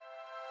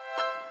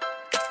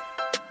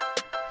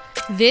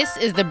This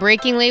is the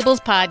Breaking Labels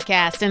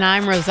podcast, and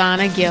I'm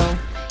Rosanna Gill.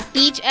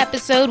 Each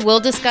episode will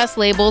discuss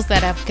labels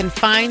that have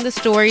confined the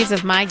stories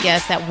of my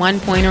guests at one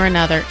point or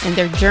another and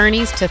their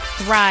journeys to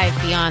thrive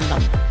beyond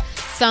them.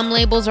 Some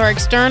labels are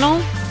external,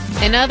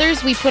 and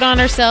others we put on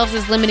ourselves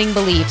as limiting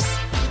beliefs.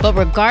 But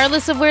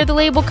regardless of where the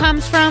label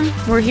comes from,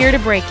 we're here to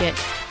break it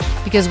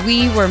because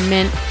we were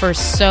meant for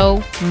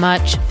so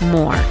much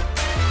more.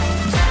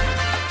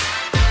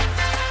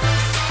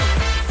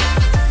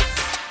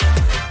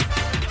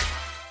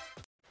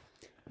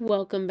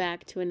 Welcome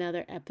back to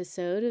another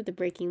episode of the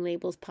Breaking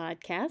Labels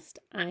podcast.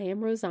 I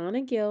am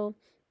Rosanna Gill.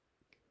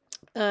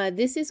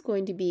 This is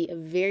going to be a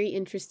very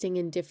interesting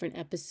and different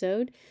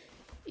episode.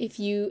 If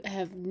you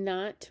have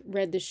not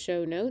read the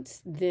show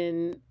notes,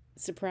 then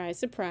surprise,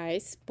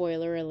 surprise,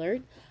 spoiler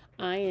alert,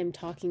 I am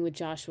talking with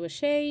Joshua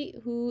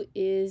Shea, who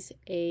is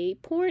a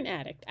porn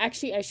addict.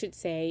 Actually, I should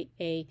say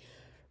a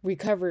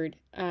recovering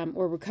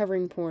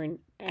porn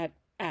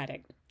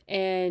addict.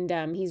 And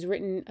he's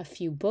written a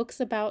few books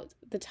about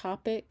the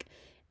topic.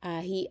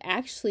 He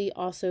actually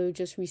also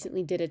just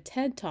recently did a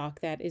TED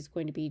Talk that is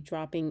going to be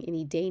dropping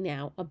any day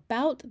now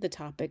about the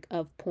topic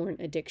of porn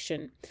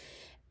addiction.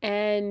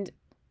 And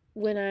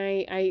when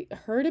I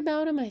heard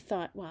about him, I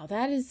thought, wow,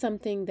 that is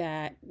something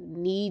that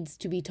needs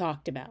to be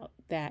talked about,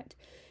 that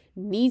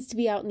needs to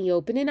be out in the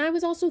open. And I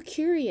was also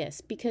curious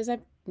because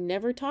I've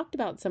never talked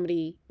about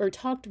somebody or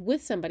talked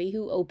with somebody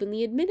who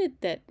openly admitted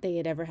that they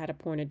had ever had a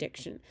porn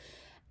addiction.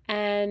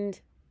 And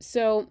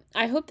so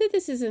I hope that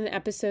this is an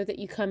episode that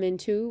you come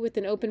into with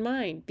an open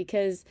mind,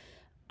 because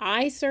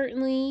I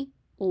certainly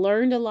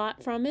learned a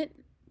lot from it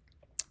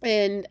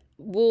and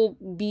will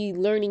be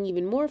learning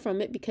even more from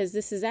it, because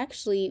this is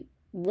actually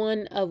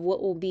one of what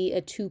will be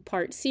a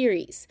 2-part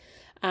series,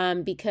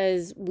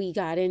 because we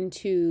got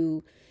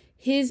into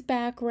his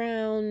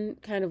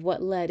background, kind of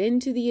what led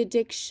into the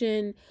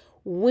addiction,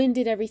 when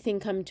did everything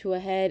come to a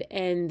head,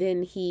 and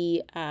then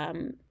he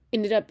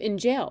ended up in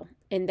jail.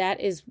 And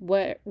that is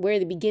where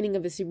the beginning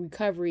of his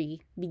recovery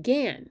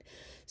began.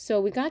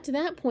 So we got to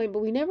that point,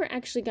 but we never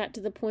actually got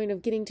to the point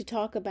of getting to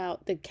talk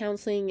about the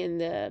counseling and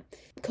the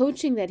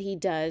coaching that he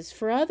does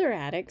for other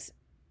addicts,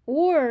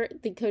 or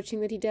the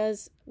coaching that he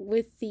does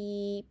with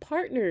the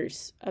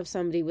partners of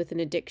somebody with an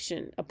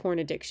addiction, a porn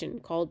addiction,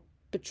 called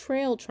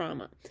betrayal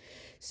trauma.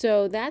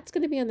 So that's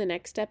going to be on the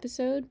next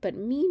episode. But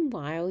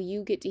meanwhile,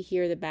 you get to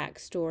hear the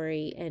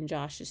backstory and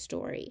Josh's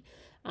story.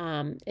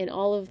 And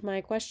all of my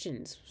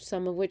questions,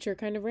 some of which are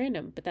kind of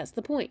random, but that's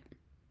the point.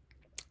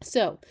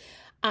 So,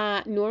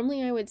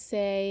 normally I would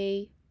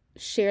say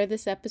share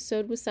this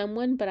episode with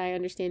someone, but I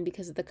understand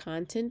because of the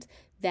content,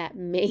 that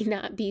may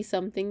not be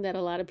something that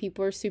a lot of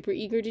people are super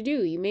eager to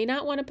do. You may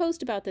not want to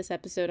post about this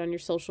episode on your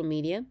social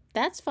media.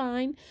 That's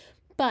fine,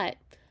 but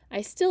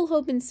I still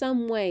hope in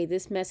some way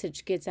this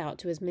message gets out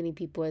to as many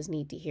people as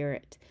need to hear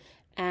it.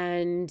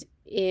 And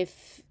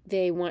if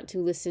they want to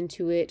listen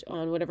to it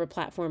on whatever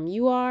platform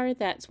you are,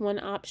 that's one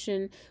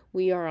option.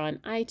 We are on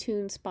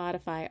iTunes,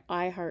 Spotify,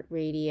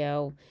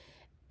 iHeartRadio,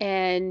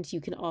 and you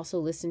can also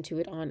listen to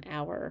it on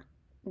our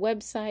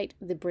website,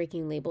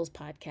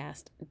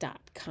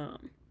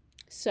 thebreakinglabelspodcast.com.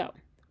 So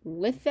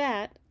with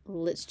that,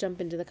 let's jump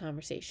into the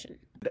conversation.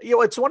 You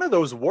know, it's one of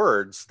those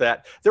words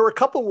that there are a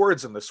couple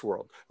words in this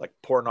world, like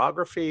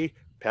pornography,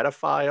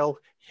 pedophile,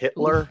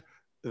 Hitler,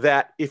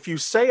 that if you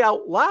say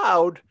out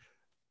loud,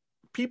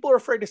 people are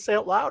afraid to say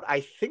out loud,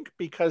 I think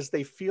because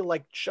they feel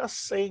like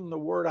just saying the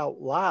word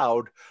out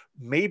loud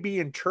may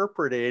be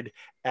interpreted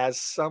as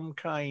some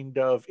kind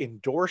of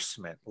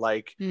endorsement.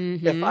 Like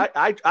if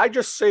I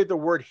just say the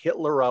word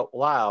Hitler out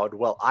loud,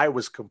 well, I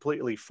was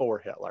completely for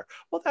Hitler.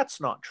 Well,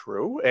 that's not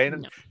true.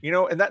 And, you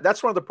know, and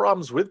that's one of the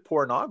problems with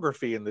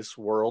pornography in this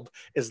world,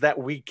 is that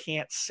we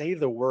can't say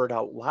the word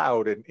out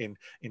loud in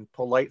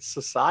polite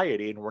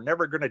society. And we're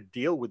never going to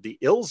deal with the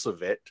ills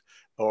of it,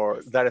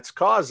 or that it's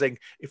causing,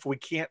 if we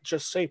can't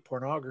just say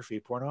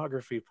pornography,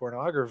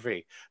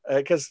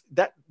 because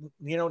that,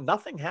 you know,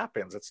 nothing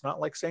happens. It's not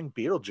like saying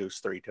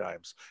Beetlejuice 3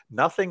 times.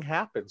 Nothing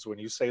happens when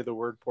you say the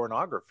word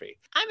pornography.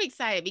 I'm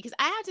excited because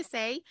I have to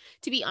say,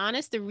 to be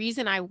honest, the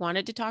reason I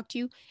wanted to talk to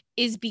you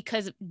is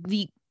because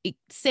the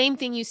same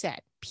thing you said.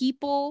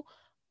 People,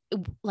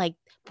 like,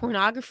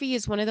 pornography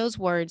is one of those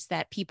words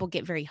that people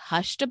get very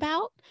hushed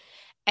about.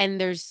 And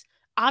there's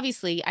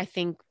obviously, I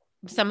think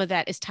some of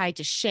that is tied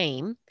to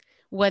shame,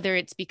 whether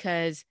it's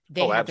because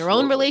they have their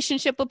own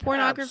relationship with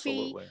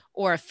pornography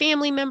or a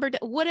family member,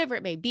 whatever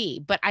it may be.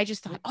 But I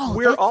just thought,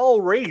 we're all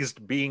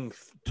raised being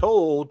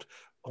told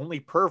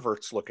only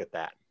perverts look at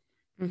that.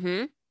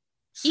 Mm-hmm.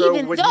 So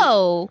even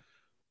though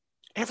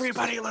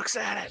everybody looks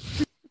at it.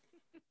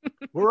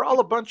 We're all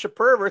a bunch of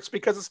perverts,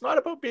 because it's not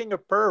about being a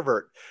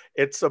pervert.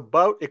 It's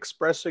about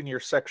expressing your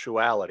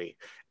sexuality.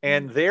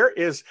 And there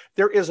is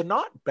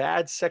not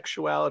bad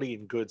sexuality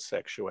and good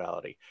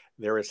sexuality.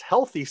 There is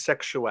healthy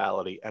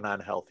sexuality and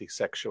unhealthy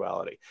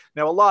sexuality.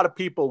 Now, a lot of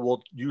people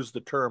will use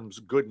the terms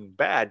good and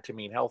bad to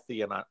mean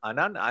healthy and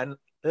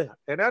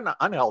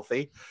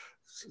unhealthy.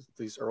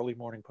 These early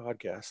morning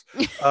podcasts.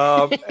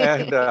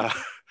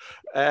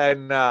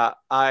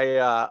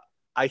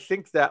 I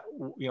think that,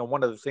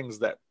 one of the things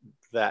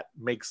that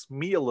makes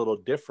me a little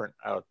different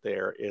out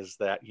there is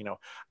that,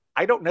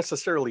 I don't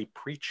necessarily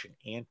preach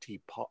an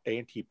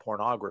anti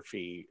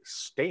pornography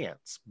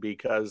stance,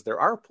 because there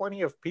are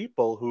plenty of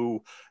people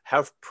who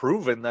have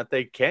proven that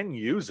they can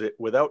use it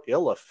without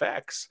ill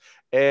effects.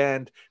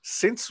 And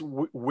since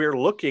we're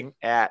looking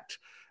at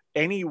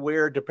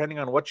anywhere, depending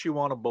on what you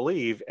want to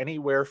believe,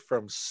 anywhere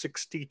from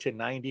 60 to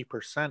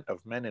 90%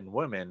 of men and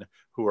women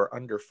who are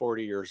under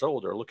 40 years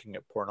old are looking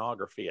at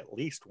pornography at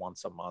least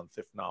once a month,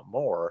 if not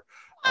more.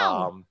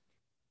 Wow.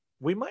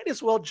 We might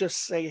as well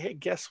just say, hey,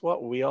 guess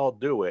what? We all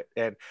do it.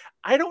 And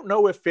I don't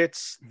know if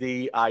it's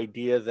the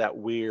idea that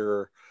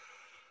we're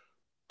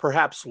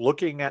perhaps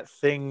looking at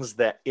things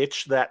that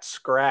itch that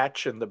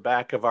scratch in the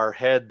back of our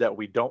head that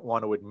we don't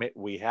want to admit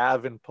we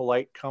have in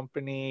polite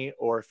company,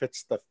 or if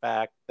it's the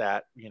fact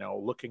that,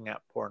 looking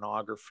at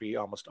pornography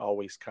almost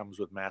always comes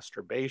with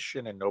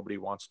masturbation and nobody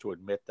wants to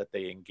admit that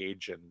they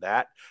engage in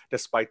that,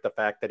 despite the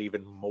fact that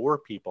even more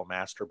people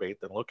masturbate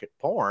than look at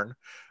porn.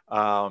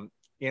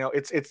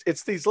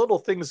 It's these little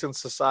things in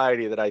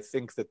society that I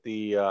think that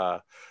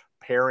the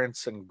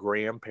parents and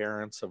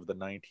grandparents of the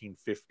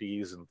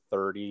 1950s and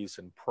 30s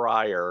and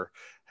prior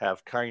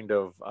have kind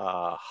of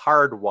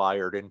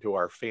hardwired into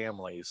our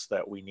families,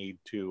 that we need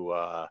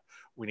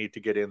to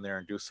get in there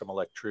and do some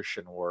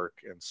electrician work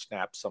and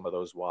snap some of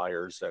those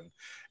wires.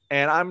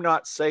 And I'm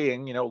not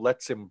saying,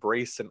 let's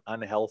embrace an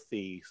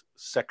unhealthy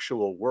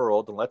sexual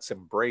world, and let's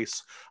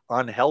embrace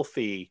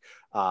unhealthy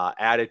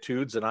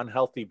attitudes and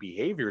unhealthy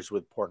behaviors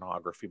with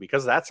pornography,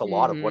 because that's a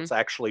lot of what's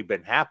actually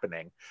been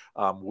happening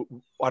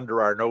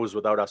under our nose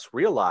without us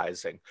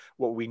realizing.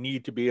 What we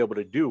need to be able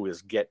to do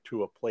is get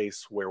to a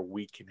place where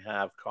we can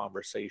have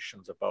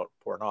conversations about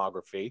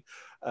pornography,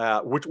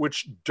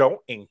 which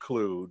don't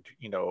include,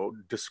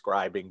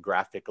 describing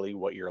graphically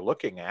what you're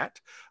looking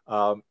at.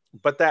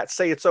 But that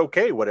say it's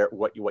okay,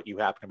 what you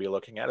happen to be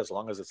looking at, as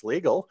long as it's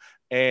legal.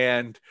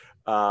 And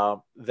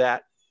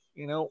that,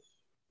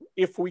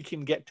 if we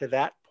can get to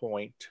that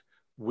point,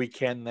 we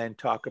can then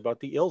talk about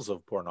the ills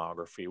of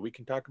pornography. We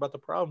can talk about the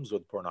problems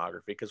with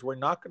pornography, because we're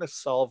not going to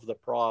solve the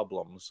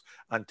problems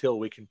until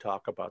we can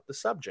talk about the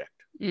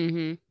subject.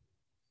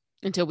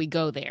 Until we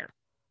go there.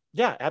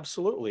 Yeah,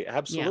 absolutely.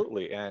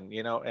 Absolutely. Yeah.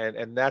 And,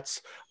 and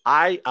that's,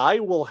 I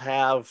will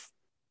have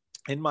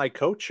in my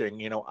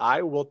coaching,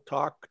 I will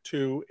talk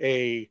to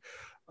a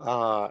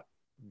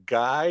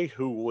guy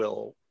who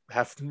will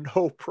have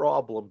no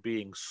problem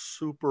being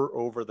super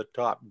over the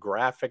top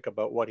graphic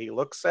about what he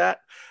looks at.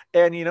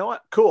 And you know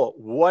what? Cool.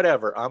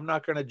 Whatever. I'm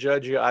not going to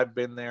judge you. I've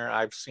been there.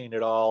 I've seen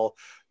it all.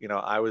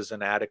 I was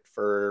an addict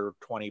for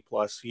 20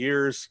 plus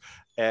years.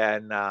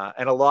 And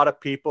a lot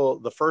of people,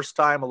 the first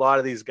time a lot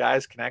of these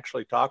guys can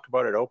actually talk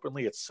about it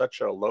openly, it's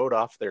such a load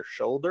off their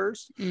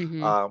shoulders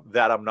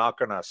that I'm not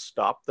going to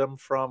stop them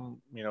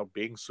from,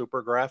 being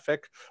super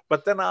graphic.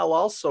 But then I'll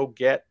also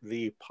get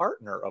the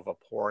partner of a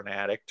porn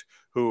addict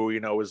who,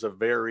 is a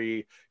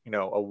very,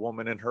 a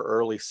woman in her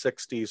early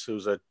 60s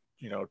who's a,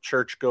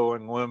 church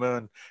going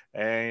woman,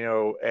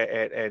 and,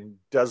 and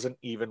doesn't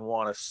even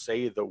want to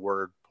say the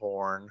word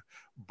porn,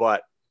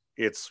 but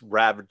it's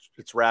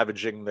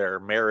ravaging their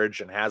marriage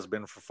and has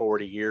been for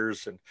 40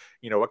 years. And,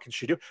 what can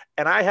she do?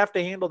 And I have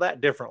to handle that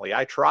differently.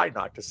 I try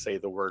not to say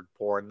the word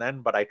porn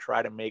then, but I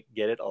try to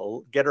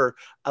get her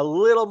a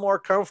little more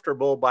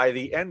comfortable by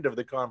the end of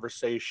the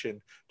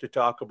conversation to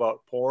talk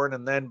about porn.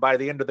 And then by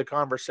the end of the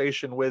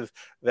conversation with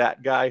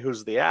that guy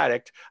who's the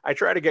addict, I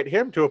try to get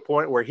him to a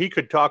point where he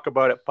could talk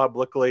about it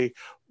publicly,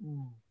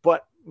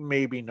 but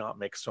maybe not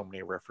make so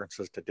many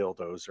references to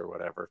dildos or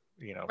whatever,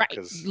 right.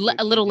 Because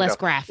a little less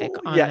graphic.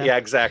 Yeah,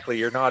 exactly.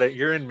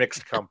 You're in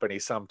mixed company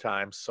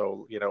sometimes.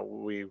 So,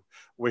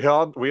 we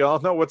all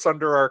know what's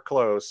under our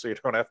clothes, so you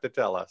don't have to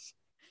tell us.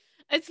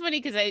 It's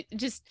funny because I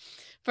just,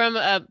 from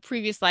a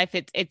previous life,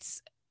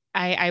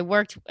 I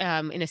worked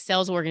in a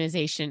sales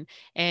organization,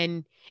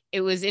 and it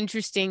was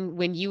interesting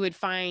when you would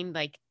find,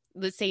 like,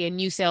 let's say a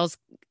new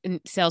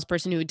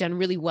salesperson who had done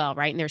really well,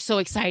 right? And they're so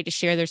excited to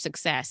share their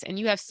success. And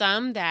you have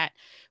some that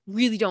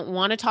really don't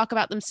want to talk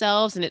about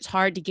themselves, and it's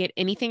hard to get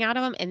anything out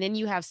of them. And then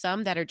you have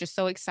some that are just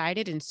so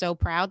excited and so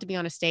proud to be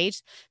on a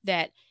stage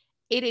that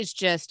it is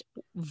just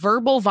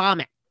verbal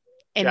vomit.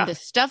 And the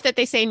stuff that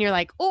they say, and you're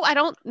like,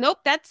 oh, nope,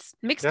 that's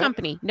mixed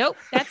company. Nope,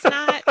 that's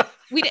not,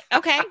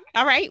 okay.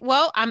 All right.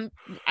 Well,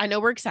 I know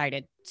we're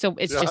excited. So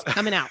it's just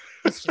coming out.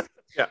 It's just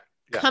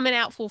coming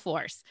out full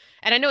force.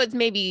 And I know it's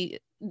maybe,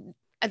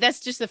 that's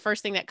just the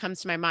first thing that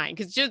comes to my mind,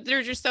 because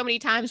there's just so many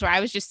times where I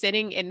was just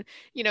sitting and,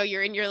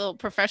 you're in your little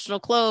professional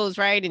clothes,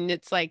 right? And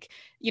it's like,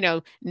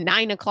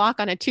 9:00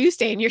 on a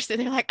Tuesday, and you're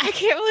sitting there like, I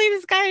can't believe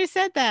this guy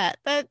said that.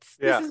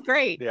 This is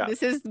great. Yeah.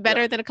 This is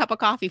better than a cup of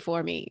coffee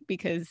for me,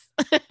 because.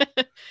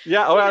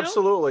 Yeah. Oh,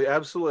 absolutely.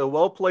 Absolutely. A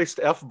well-placed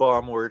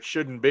F-bomb where it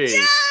shouldn't be.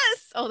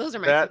 Yes. Oh, those are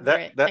my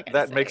favorite.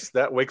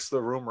 That wakes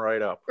the room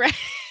right up. Right.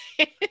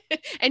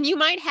 And you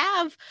might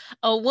have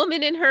a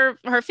woman in her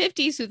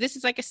 50s who this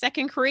is like a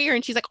second career,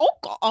 and she's like,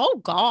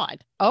 oh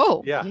God.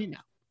 Oh, yeah.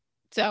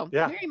 So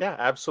Yeah, very yeah,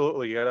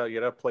 absolutely. You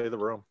gotta play the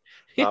room.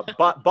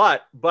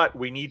 much. But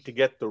we need to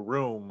get the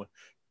room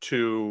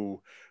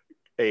to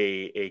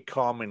a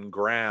common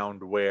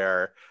ground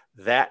where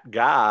that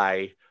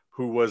guy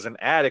who was an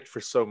addict for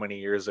so many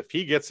years, if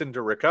he gets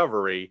into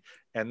recovery,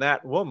 and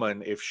that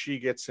woman, if she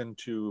gets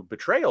into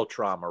betrayal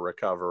trauma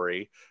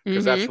recovery,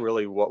 because that's Mm-hmm.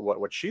 really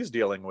what she's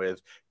dealing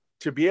with,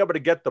 to be able to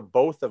get the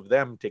both of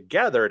them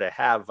together to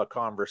have a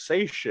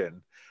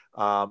conversation,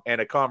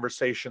 and a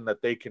conversation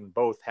that they can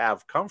both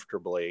have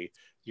comfortably.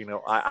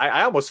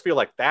 I almost feel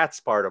like that's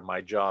part of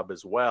my job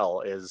as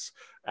well, is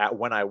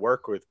when I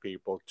work with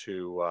people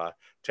to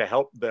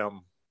help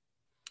them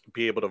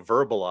be able to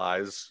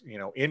verbalize,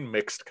 in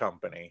mixed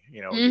company,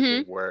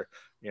 Mm-hmm. where,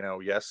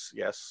 yes,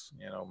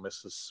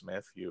 Mrs.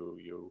 Smith,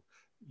 you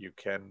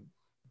can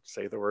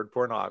say the word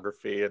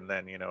pornography, and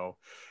then,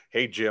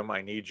 hey, Jim,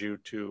 I need you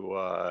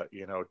to,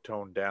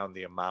 tone down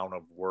the amount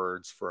of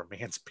words for a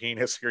man's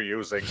penis you're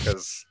using,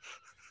 because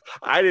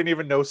I didn't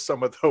even know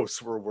some of those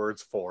were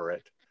words for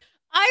it.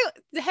 I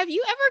have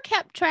you ever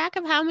kept track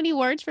of how many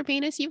words for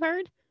penis you've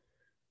heard?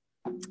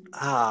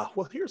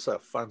 Well, here's a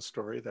fun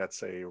story.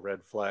 That's a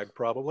red flag,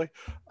 probably.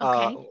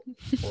 Uh, Okay.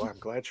 well, I'm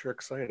glad you're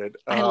excited.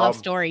 I love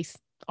stories.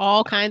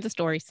 All kinds of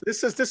stories.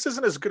 This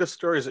isn't as good a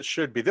story as it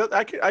should be.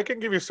 I can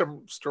give you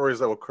some stories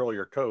that will curl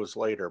your toes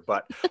later.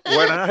 But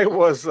when I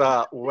was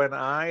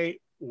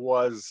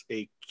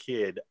a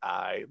kid,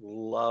 I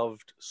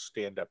loved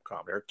stand up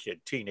comedy. Or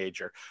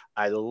teenager,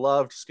 I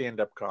loved stand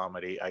up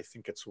comedy. I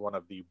think it's one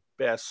of the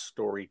best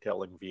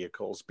storytelling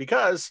vehicles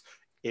because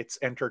it's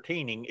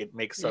entertaining. It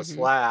makes us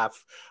Mm-hmm.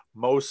 laugh.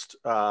 Most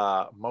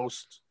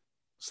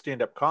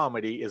stand-up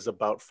comedy is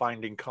about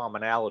finding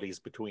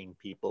commonalities between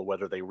people,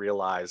 whether they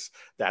realize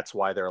that's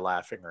why they're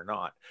laughing or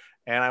not.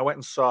 And I went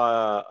and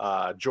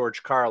saw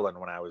George Carlin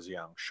when I was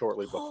young,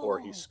 shortly before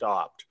he Oh.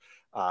 stopped.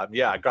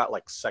 Yeah, I got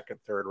like second,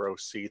 third row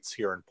seats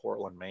here in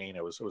Portland, Maine.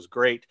 It was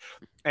great.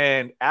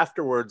 And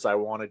afterwards, I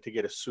wanted to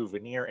get a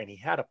souvenir, and he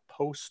had a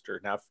poster.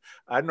 Now,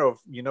 I don't know if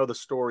you know the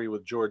story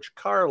with George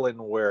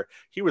Carlin, where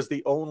he was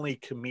the only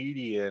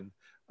comedian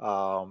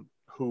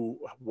who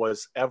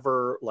was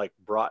ever like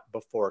brought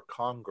before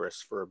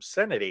Congress for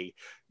obscenity,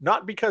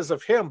 not because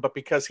of him, but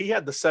because he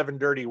had the seven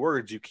dirty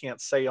words you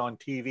can't say on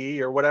TV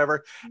or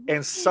whatever.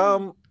 And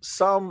Really?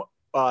 some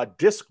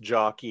disc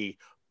jockey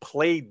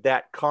played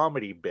that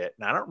comedy bit.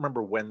 And I don't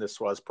remember when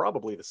this was,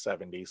 probably the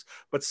 70s,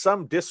 but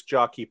some disc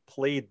jockey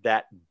played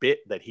that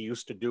bit that he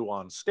used to do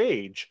on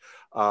stage,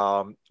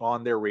 on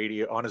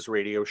his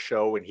radio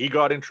show. And he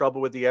got in trouble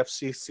with the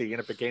FCC, and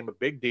it became a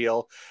big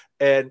deal.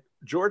 And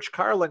George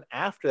Carlin,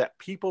 after that,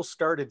 people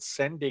started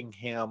sending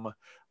him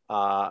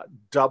uh,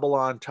 double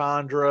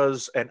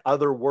entendres and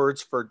other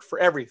words for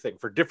everything,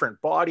 for different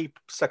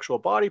sexual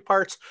body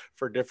parts,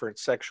 for different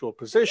sexual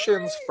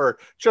positions, for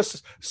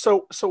just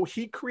so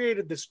he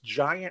created this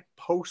giant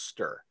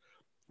poster,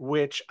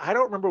 which I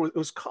don't remember. It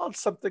was called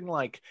something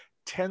like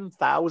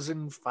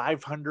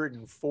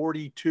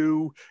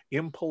 10,542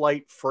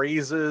 impolite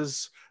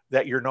phrases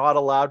that you're not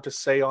allowed to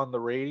say on the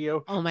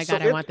radio. Oh my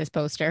God, So I want this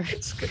poster.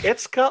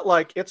 it's got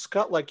like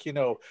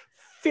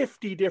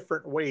 50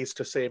 different ways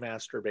to say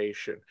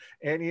masturbation,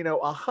 and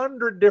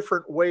 100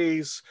 different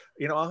ways,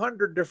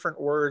 100 different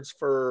words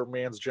for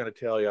man's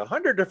genitalia,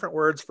 100 different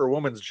words for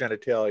woman's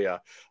genitalia,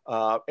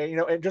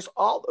 and just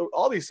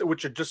all these,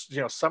 which are just,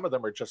 some of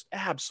them are just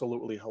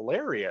absolutely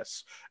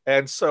hilarious.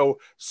 And so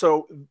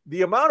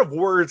the amount of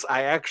words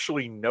I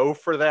actually know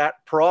for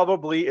that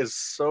probably is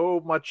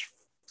so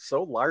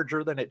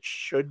larger than it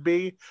should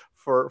be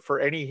for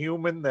any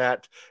human,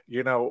 that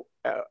you know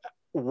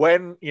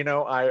when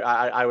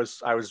I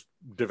was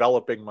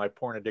developing my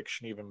porn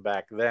addiction even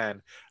back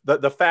then,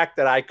 the fact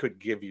that I could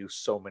give you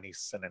so many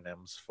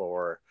synonyms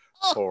Oh,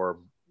 for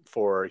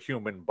for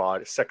human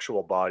body,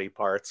 sexual body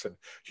parts, and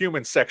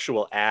human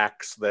sexual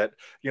acts, that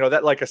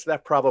like I said,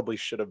 that probably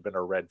should have been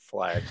a red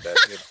flag, that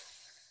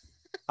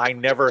I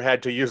never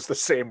had to use the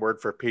same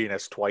word for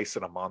penis twice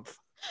in a month.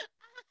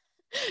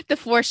 the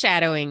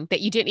foreshadowing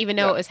that you didn't even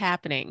know Yeah. it was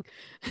happening.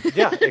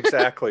 Yeah,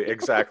 exactly,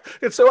 exactly.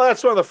 And so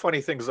that's one of the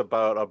funny things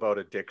about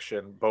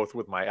addiction, both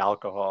with my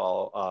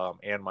alcohol,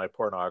 and my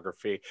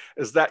pornography,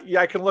 is that,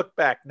 yeah, I can look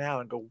back now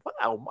and go,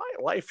 wow, my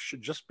life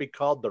should just be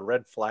called the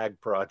Red Flag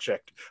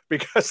Project,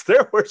 because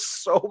there were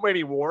so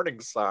many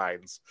warning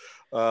signs.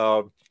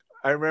 Um,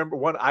 I remember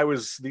when I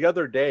was the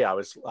other day,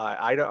 I'm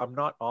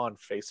not on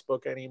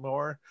Facebook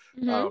anymore,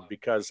 Hmm.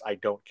 because I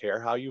don't care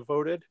how you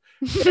voted,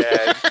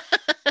 and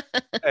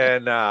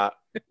and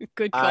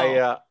Good I call.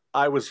 uh,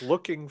 I was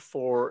looking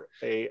for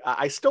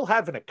I still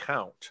have an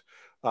account,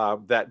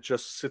 that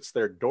just sits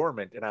there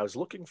dormant, and I was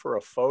looking for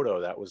a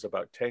photo that was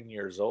about 10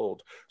 years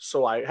old.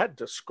 So I had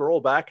to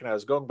scroll back, and I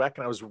was going back,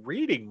 and I was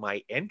reading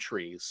my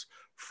entries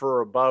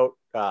for about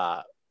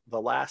the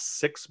last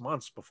 6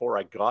 months before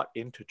I got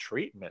into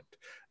treatment.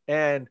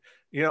 And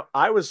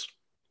I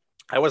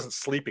wasn't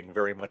sleeping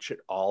very much at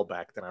all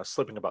back then. I was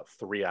sleeping about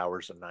 3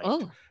 hours a night,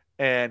 Oh,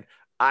 and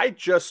I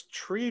just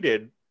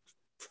treated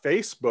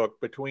Facebook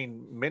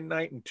between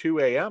midnight and 2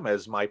 a.m.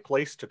 as my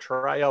place to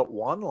try out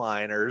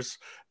one-liners.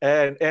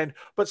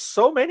 But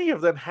so many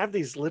of them have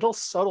these little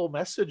subtle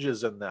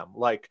messages in them.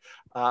 Like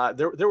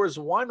there was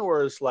one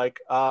where it's like,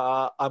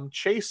 I'm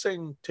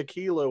chasing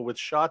tequila with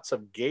shots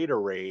of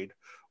Gatorade.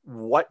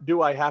 What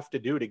do I have to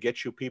do to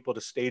get you people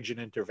to stage an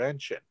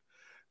intervention?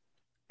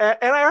 And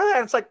I heard that,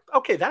 and it's like,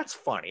 okay, that's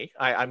funny.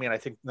 I mean, I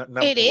think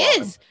It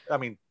is. I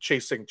mean,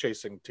 chasing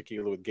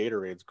tequila with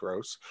Gatorade's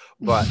gross,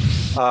 but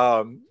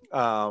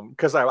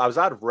because I was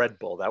out of Red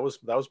Bull. That was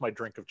my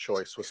drink of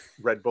choice, was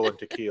Red Bull and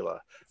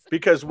tequila.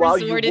 Because while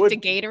you Resorted would to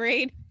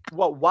Gatorade.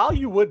 while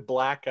you would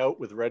black out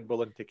with Red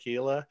Bull and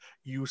tequila,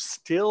 you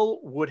still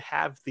would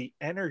have the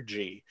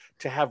energy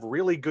to have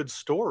really good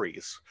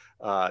stories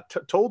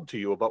told to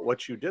you about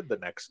what you did the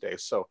next day.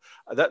 So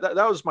that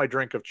was my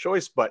drink of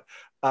choice. But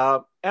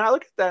and I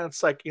look at that and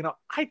it's like,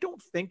 I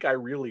don't think I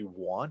really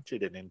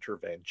wanted an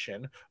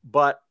intervention,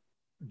 but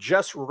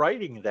just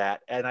writing that,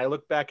 and I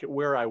look back at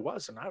where I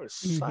was, and I was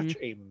such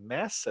a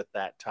mess at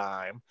that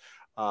time.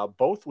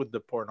 Both with the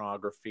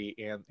pornography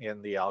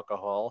and the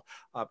alcohol,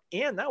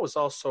 and that was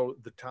also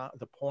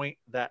the point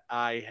that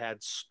I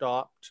had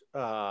stopped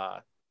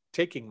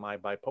taking my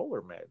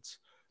bipolar meds.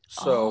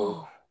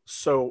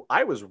 So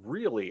I was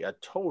really a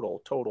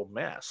total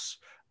mess.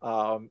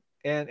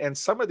 And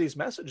some of these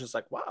messages,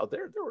 like, wow,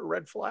 there were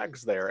red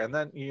flags there. And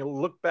then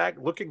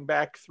looking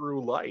back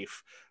through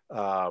life,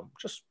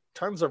 just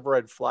tons of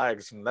red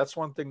flags. And that's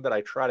one thing that I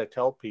try to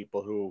tell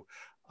people who,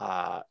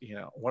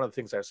 one of the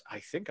things I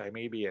think I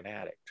may be an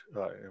addict.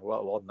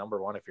 Well,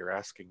 number one, if you're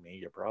asking me,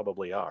 you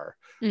probably are.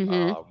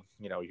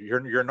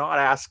 You're not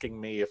asking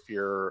me if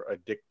you're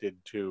addicted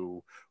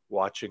to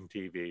watching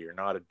TV. You're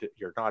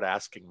not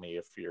asking me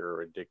if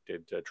you're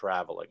addicted to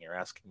traveling. You're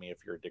asking me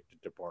if you're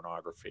addicted to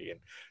pornography, and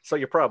so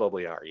you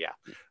probably are. Yeah.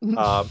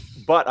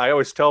 But I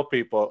always tell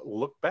people,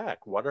 look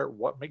back.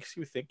 What makes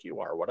you think you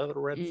are? What are the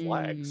red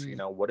flags?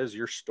 What is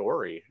your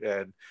story?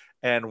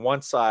 And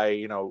once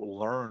I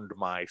learned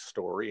my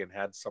story and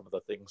had some of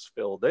the things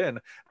filled in,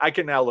 I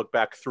can now look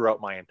back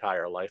throughout my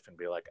entire life and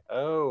be like,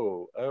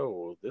 oh,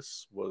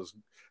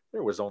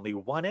 there was only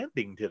one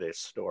ending to this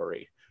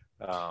story.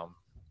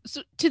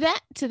 So to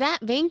that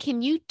vein,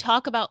 can you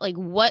talk about like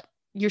what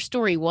your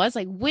story was?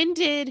 Like,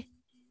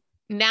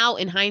 now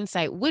in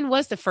hindsight, when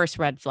was the first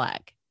red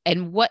flag,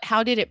 and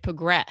how did it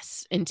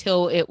progress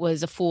until it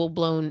was a full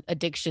blown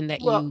addiction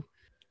that you?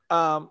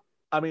 I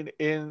mean,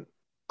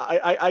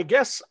 I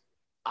guess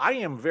I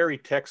am very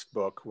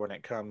textbook when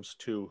it comes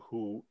to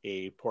who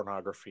a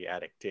pornography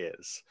addict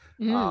is.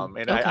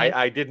 Okay.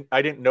 I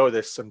didn't know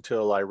this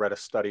until I read a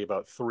study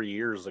about 3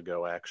 years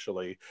ago,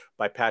 actually,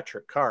 by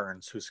Patrick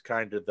Carnes, who's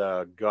kind of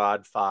the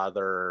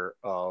godfather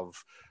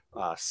of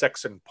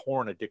sex and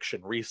porn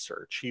addiction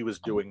research. He was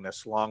doing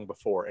this long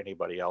before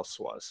anybody else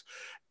was.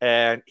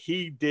 And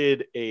he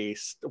did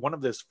one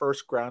of his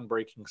first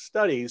groundbreaking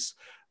studies,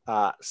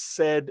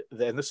 said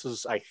that, and this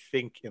is, I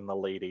think, in the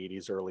late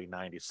 80s, early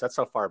 90s. That's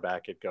how far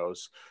back it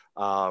goes.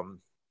 And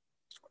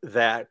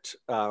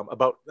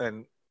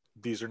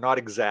these are not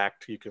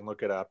exact. You can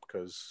look it up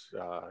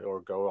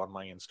or go on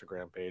my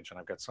Instagram page, and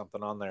I've got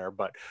something on there.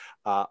 But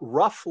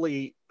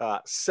roughly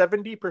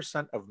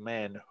 70% of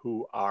men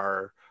who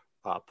are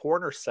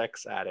porn or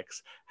sex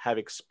addicts have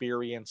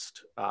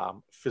experienced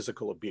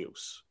physical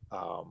abuse.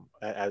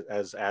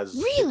 As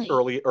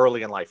Really?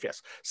 early in life.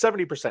 Yes.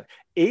 70%.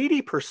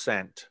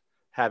 80%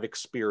 have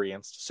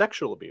experienced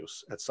sexual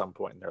abuse at some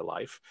point in their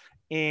life,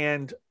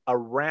 and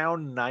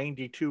around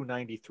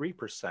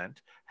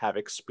 93% have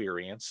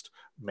experienced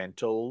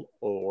mental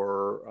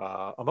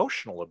or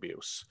emotional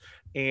abuse.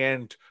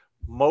 And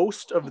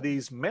most of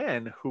these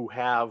men who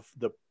have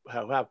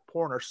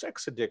porn or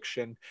sex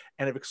addiction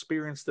and have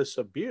experienced this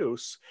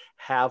abuse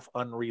have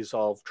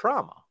unresolved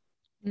trauma.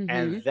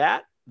 And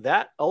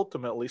that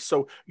ultimately,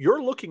 so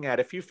you're looking at,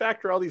 if you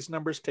factor all these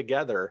numbers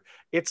together,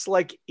 it's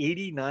like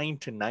 89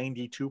 to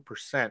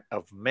 92%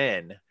 of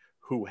men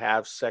who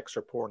have sex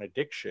or porn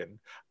addiction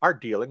are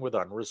dealing with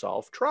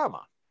unresolved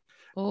trauma.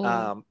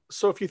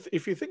 So if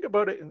you think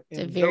about it in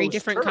it's a very those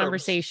different terms,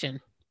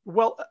 conversation.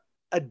 Well,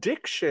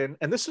 addiction,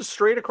 and this is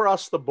straight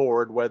across the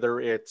board, whether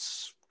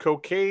it's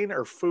cocaine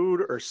or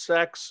food or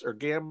sex or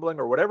gambling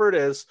or whatever it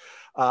is,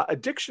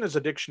 addiction is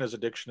addiction is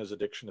addiction is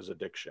addiction is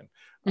addiction.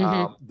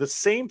 The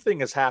same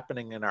thing is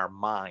happening in our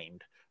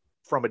mind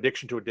from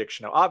addiction to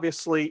addiction. Now,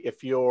 obviously,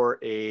 if you're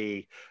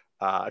a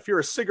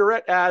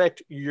cigarette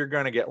addict, you're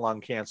going to get lung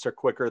cancer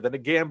quicker than a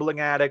gambling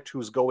addict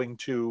who's going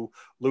to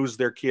lose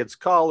their kid's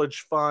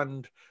college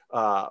fund,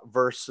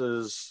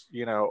 versus,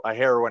 a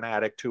heroin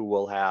addict who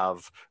will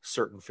have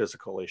certain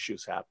physical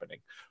issues happening.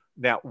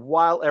 Now,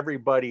 while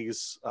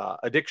everybody's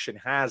addiction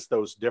has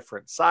those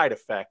different side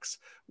effects,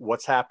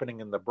 what's happening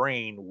in the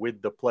brain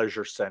with the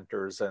pleasure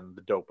centers and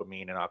the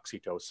dopamine and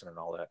oxytocin and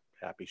all that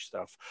happy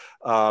stuff,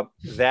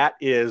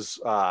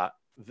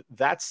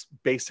 that's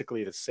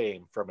basically the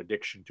same from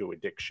addiction to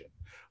addiction.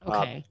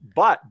 Okay.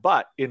 But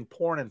in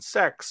porn and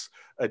sex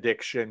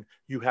addiction,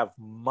 you have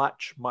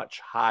much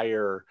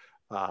higher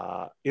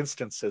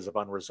instances of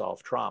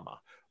unresolved trauma.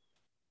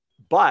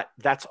 But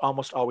that's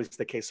almost always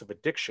the case of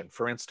addiction.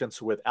 For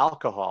instance, with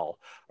alcohol,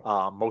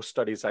 most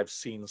studies I've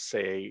seen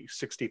say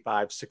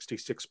 65,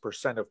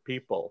 66% of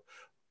people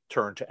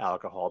turn to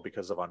alcohol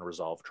because of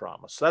unresolved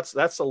trauma. So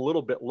that's a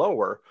little bit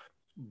lower,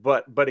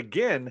 but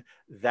again,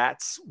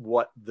 that's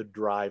what the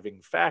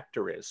driving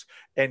factor is.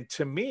 And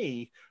to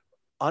me,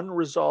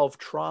 unresolved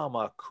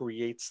trauma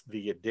creates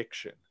the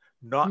addiction.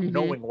 Not Mm-hmm.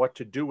 knowing what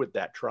to do with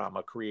that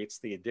trauma creates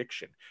the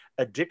addiction.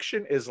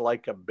 Addiction is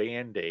like a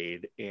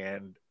band-aid,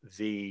 and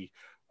the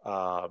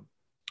uh,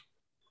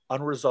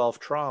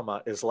 unresolved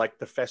trauma is like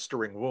the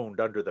festering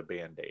wound under the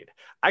band-aid.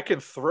 I can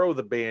throw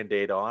the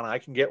band-aid on. I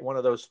can get one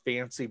of those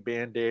fancy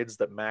band-aids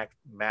that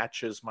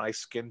matches my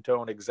skin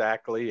tone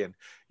exactly, and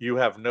you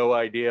have no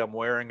idea I'm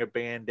wearing a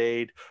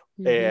band-aid.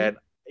 Mm-hmm. And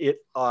it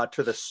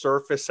to the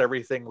surface,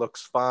 everything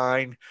looks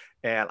fine,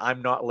 and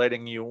I'm not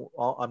letting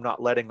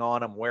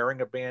on I'm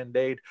wearing a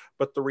band-aid.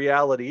 But the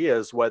reality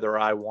is, whether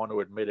I want to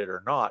admit it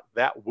or not,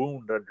 that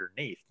wound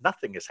underneath,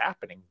 nothing is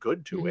happening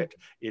good to Mm-hmm. it.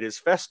 It is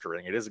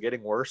festering. It is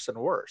getting worse and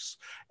worse.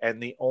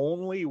 And the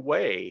only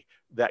way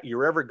that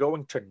you're ever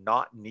going to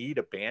not need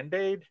a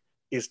band-aid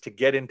is to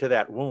get into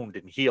that wound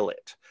and heal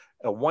it.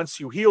 Once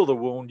you heal the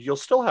wound, you'll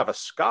still have a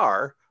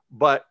scar,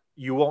 but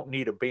you won't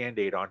need a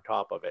band-aid on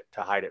top of it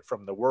to hide it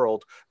from the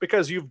world,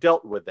 because you've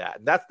dealt with that.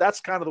 And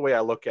that's kind of the way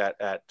I look at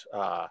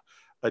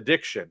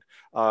addiction.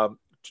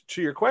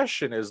 To your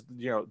question is,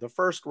 the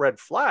first red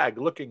flag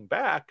looking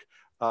back,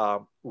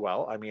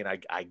 well, I mean,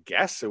 I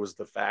guess it was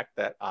the fact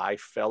that I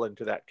fell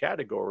into that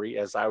category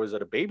as I was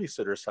at a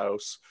babysitter's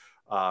house,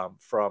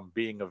 from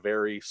being a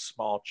very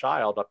small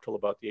child up till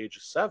about the age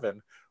of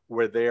 7,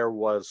 where there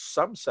was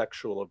some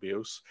sexual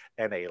abuse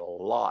and a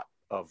lot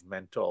of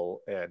mental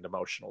and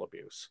emotional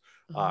abuse.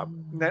 And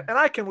Oh.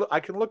 I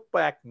can look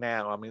back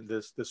now. I mean,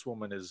 this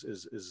woman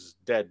is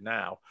dead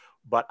now,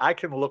 but I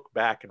can look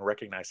back and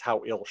recognize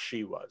how ill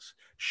she was.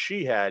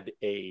 She had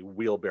a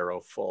wheelbarrow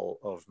full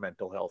of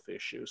mental health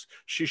issues.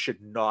 She should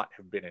not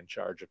have been in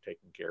charge of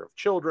taking care of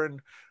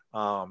children,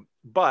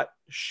 but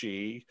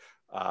she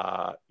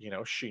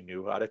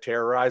knew how to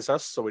terrorize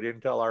us, so we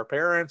didn't tell our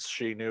parents.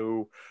 She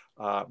knew,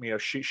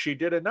 she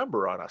did a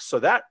number on us. So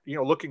that,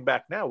 looking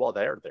back now, well,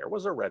 there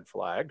was a red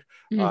flag,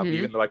 Mm-hmm.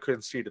 even though I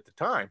couldn't see it at the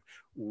time.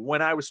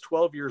 When I was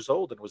 12 years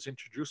old and was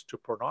introduced to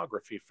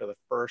pornography for the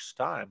first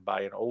time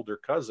by an older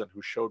cousin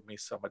who showed me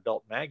some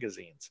adult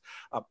magazines,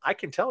 I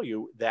can tell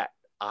you that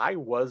I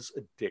was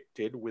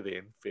addicted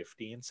within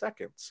 15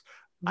 seconds.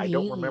 Really? I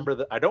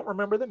don't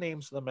remember the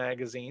names of the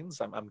magazines.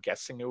 I'm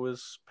guessing it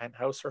was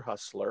Penthouse or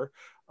Hustler.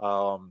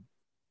 Um,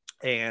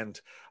 and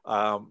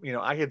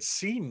I had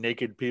seen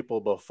naked people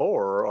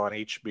before on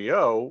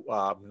HBO,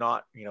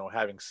 not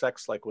having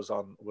sex like was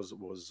on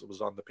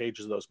the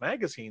pages of those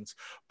magazines,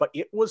 but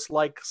it was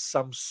like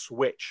some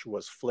switch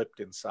was flipped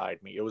inside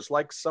me. It was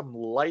like some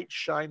light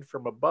shined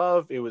from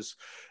above. It was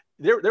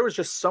there was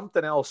just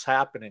something else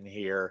happening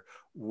here,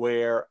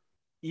 where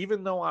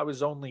even though I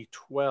was only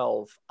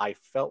 12, I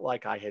felt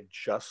like I had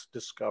just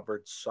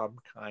discovered some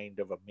kind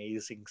of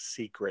amazing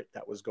secret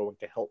that was going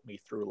to help me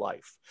through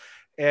life.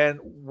 And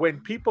when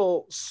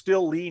people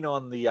still lean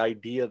on the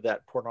idea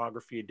that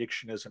pornography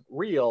addiction isn't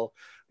real,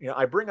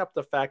 I bring up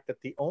the fact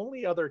that the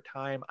only other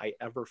time I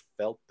ever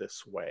felt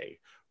this way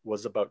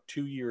was about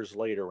 2 years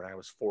later when I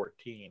was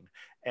 14,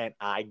 and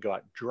I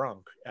got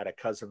drunk at a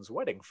cousin's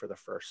wedding for the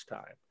first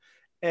time.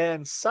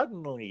 And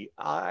suddenly,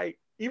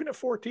 even at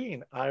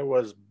 14, I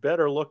was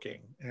better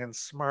looking and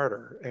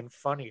smarter and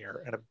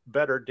funnier and a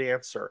better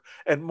dancer,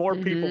 and more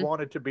people Mm-hmm.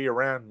 wanted to be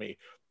around me.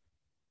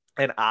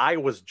 And I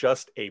was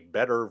just a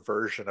better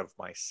version of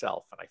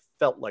myself. And I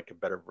felt like a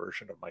better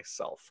version of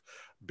myself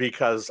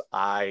because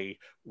I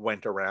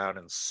went around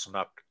and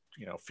snuck,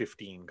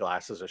 15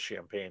 glasses of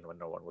champagne when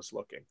no one was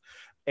looking.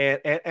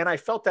 And I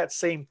felt that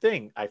same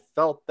thing. I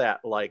felt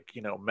that, like,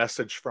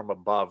 message from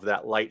above,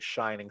 that light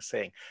shining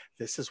saying,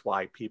 this is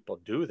why people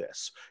do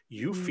this.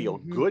 You feel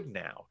Mm-hmm. good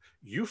now.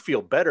 You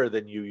feel better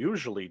than you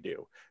usually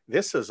do.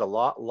 This is a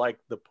lot like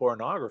the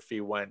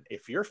pornography, when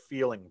if you're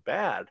feeling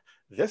bad,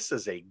 this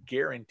is a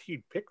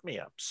guaranteed pick me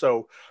up.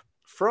 So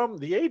from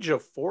the age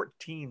of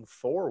 14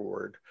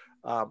 forward,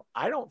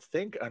 I don't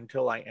think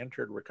until I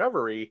entered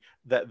recovery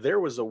that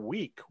there was a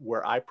week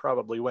where I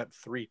probably went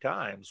 3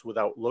 times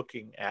without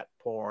looking at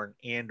porn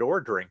and or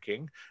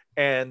drinking.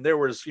 And there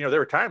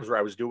were times where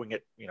I was doing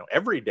it,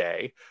 every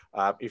day.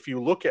 If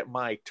you look at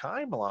my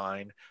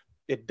timeline,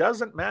 it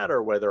doesn't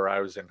matter whether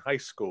I was in high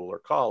school or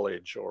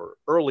college or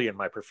early in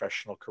my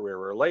professional career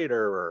or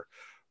later, or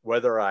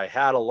whether I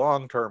had a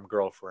long-term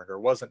girlfriend or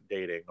wasn't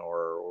dating,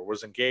 or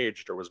was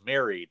engaged or was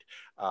married.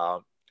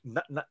 Not,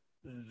 not,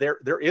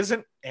 there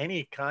isn't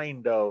any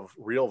kind of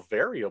real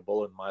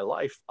variable in my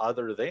life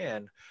other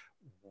than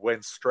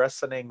when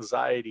stress and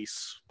anxiety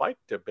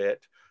spiked a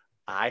bit,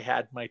 I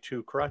had my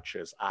two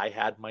crutches. I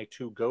had my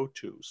two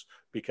go-tos,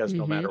 because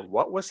no Mm-hmm. matter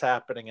what was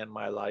happening in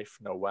my life,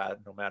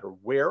 no matter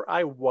where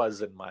I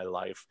was in my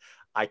life,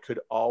 I could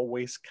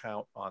always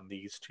count on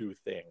these two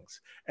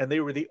things. And they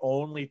were the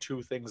only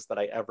two things that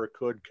I ever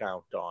could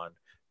count on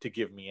to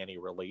give me any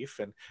relief.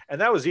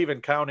 And that was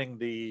even counting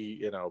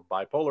the,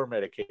 bipolar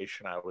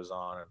medication I was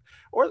on,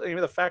 or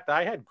even the fact that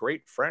I had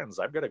great friends.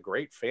 I've got a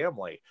great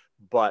family,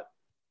 but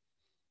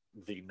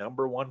the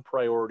number one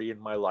priority in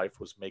my life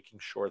was making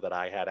sure that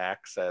I had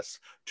access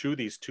to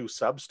these two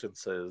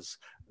substances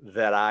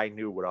that I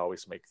knew would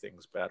always make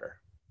things better.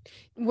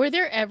 Were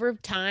there ever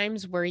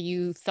times where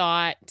you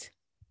thought,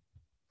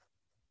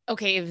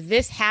 okay, if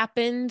this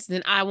happens,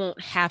 then I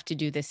won't have to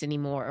do this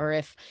anymore? Or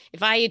if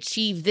I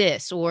achieve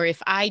this, or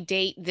if I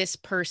date this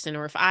person,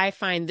 or if I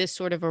find this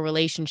sort of a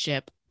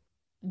relationship,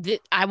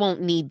 I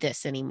won't need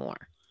this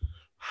anymore?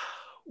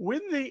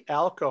 With the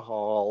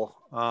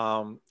alcohol,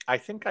 I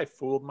think I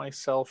fooled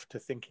myself to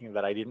thinking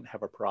that I didn't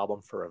have a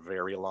problem for a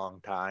very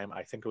long time.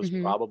 I think it was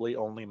Mm-hmm. probably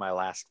only my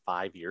last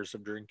 5 years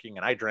of drinking,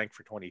 and I drank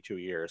for 22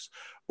 years.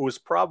 It was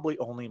probably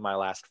only my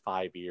last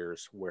 5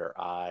 years where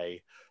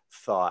I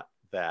thought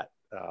that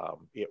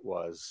it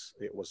was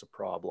a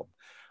problem.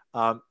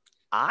 Um,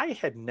 I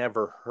had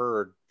never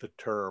heard the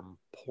term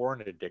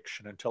porn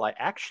addiction until I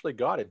actually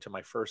got into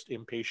my first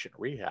inpatient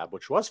rehab,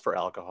 which was for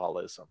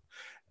alcoholism.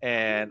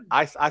 And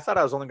I thought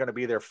I was only going to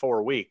be there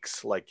 4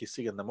 weeks, like you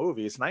see in the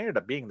movies, and I ended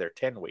up being there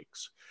 10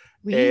 weeks.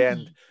 And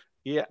Really?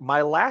 yeah,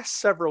 my last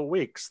several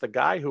weeks, the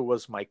guy who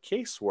was my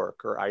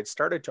caseworker, I'd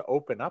started to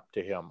open up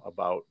to him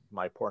about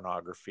my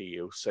pornography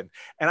use. And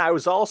I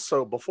was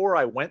also, before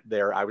I went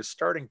there, I was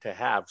starting to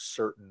have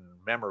certain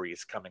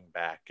memories coming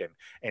back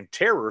and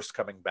terrors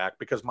coming back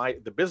because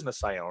the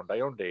business I owned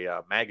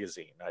a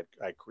magazine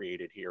I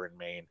created here in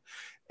Maine,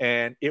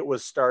 and it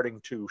was starting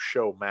to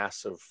show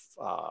massive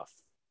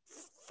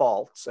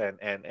faults,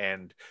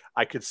 and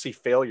I could see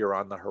failure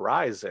on the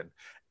horizon.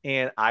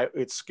 And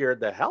it scared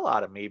the hell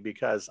out of me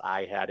because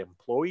I had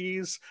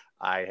employees,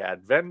 I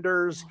had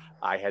vendors,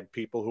 I had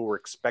people who were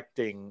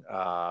expecting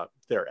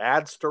their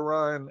ads to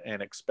run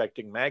and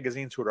expecting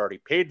magazines who had already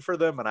paid for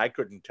them, and I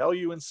couldn't tell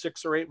you in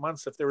 6 or 8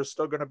 months if there was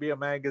still going to be a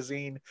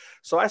magazine.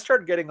 So I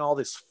started getting all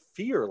this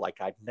fear like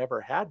I'd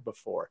never had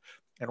before.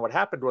 And what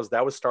happened was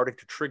that was starting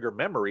to trigger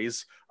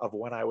memories of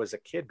when I was a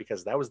kid,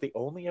 because that was the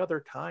only other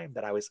time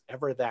that I was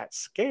ever that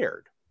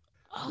scared,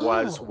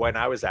 was Oh, when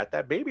I was at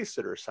that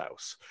babysitter's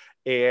house.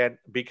 And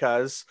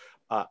because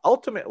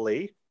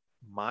ultimately,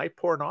 my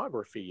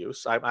pornography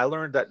use, I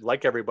learned that,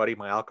 like everybody,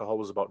 my alcohol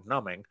was about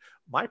numbing.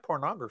 My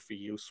pornography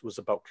use was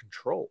about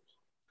control.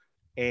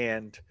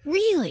 And,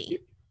 really?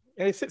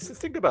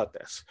 think about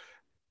this.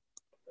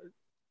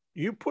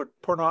 You put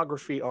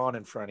pornography on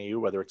in front of you,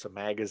 whether it's a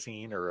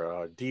magazine or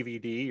a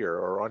DVD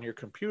or on your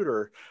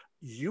computer,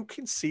 you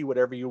can see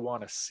whatever you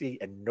want to see,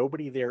 and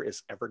nobody there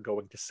is ever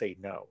going to say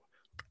no.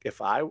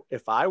 If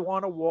I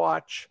want to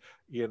watch,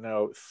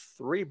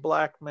 three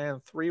black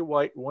men, three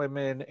white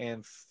women,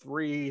 and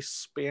three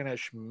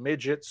Spanish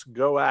midgets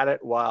go at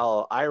it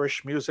while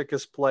Irish music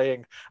is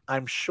playing,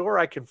 I'm sure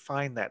I can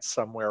find that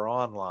somewhere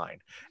online.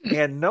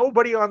 And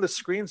nobody on the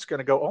screen is going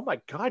to go, "Oh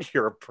my God,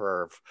 you're a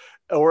perv,"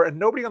 or and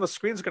nobody on the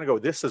screen is going to go,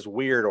 "This is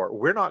weird," or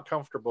 "We're not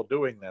comfortable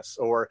doing this,"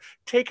 or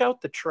 "Take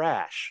out the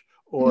trash,"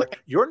 or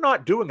 "You're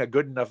not doing a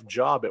good enough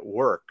job at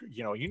work.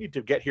 You need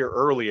to get here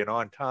early and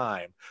on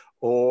time,"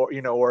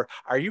 or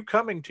 "Are you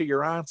coming to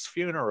your aunt's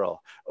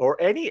funeral?" Or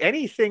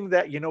anything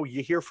that you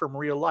hear from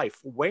real life.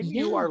 When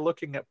you Yeah. are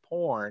looking at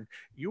porn,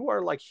 you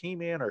are like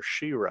He-Man or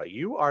She-Ra.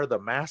 You are the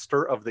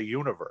master of the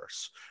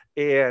universe,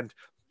 and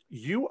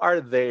you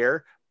are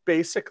there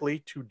basically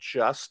to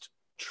just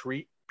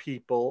treat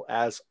people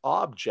as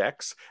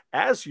objects,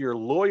 as your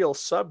loyal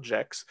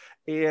subjects.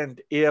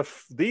 And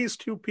if these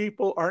two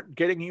people aren't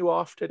getting you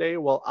off today,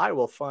 well, I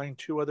will find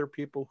two other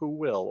people who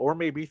will, or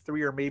maybe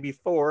three, or maybe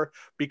four,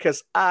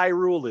 because I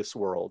rule this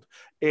world.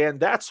 And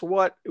that's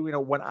what,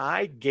 when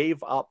I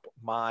gave up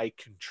my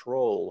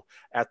control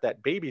at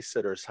that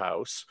babysitter's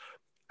house,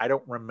 I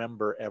don't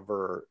remember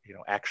ever,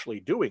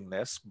 actually doing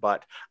this,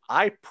 but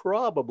I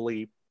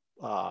probably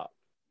uh,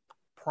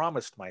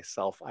 promised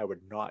myself I would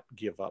not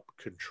give up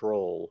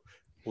control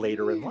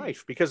later in Hmm.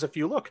 life. Because if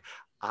you look,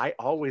 I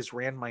always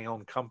ran my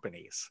own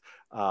companies.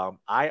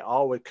 I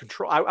always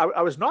control.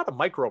 I was not a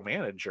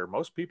micromanager.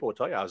 Most people would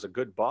tell you I was a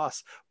good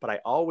boss, but I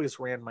always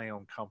ran my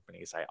own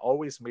companies. I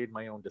always made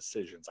my own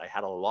decisions. I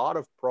had a lot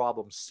of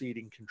problems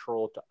ceding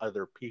control to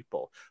other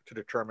people to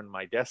determine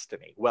my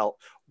destiny. Well,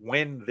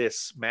 when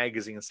this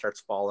magazine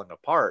starts falling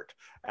apart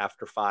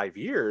after 5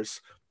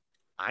 years,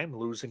 I'm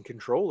losing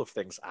control of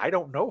things. I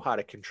don't know how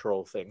to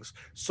control things.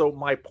 So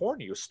my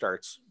porn use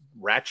starts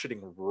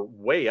ratcheting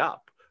way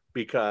up,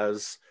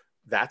 because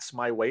that's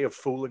my way of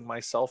fooling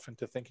myself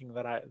into thinking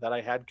that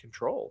I had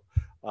control.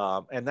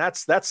 And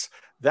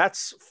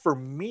that's for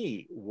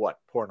me what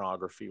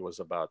pornography was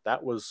about.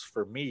 That was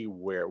for me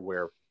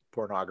where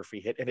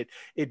pornography hit, and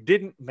it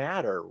didn't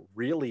matter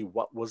really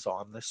what was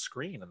on the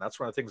screen. And that's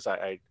one of the things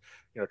I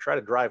try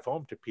to drive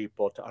home to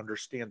people, to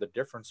understand the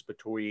difference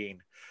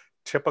between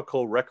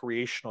typical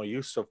recreational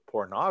use of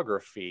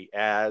pornography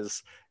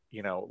as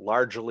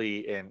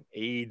largely an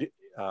aid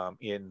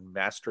in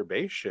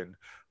masturbation,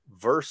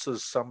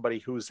 versus somebody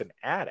who's an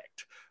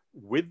addict.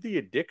 With the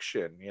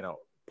addiction,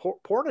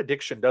 porn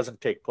addiction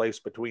doesn't take place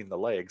between the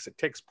legs, it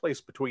takes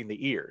place between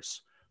the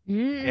ears.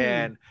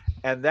 Mm.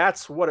 And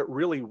that's what it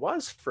really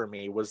was for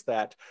me, was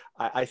that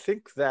I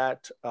think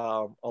that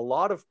a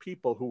lot of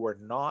people who are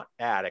not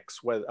addicts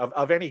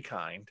of any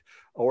kind,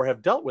 or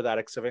have dealt with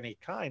addicts of any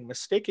kind,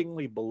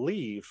 mistakenly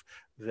believe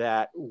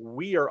that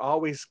we are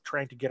always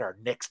trying to get our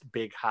next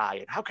big high,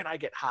 and how can I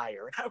get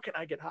higher, and how can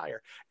I get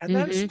higher. And Mm-hmm.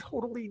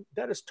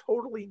 that is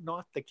totally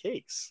not the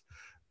case.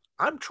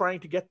 I'm trying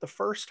to get the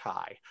first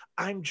high.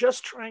 I'm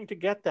just trying to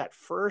get that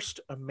first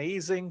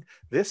amazing,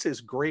 this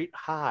is great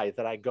high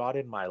that I got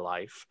in my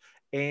life.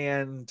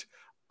 And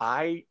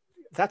I,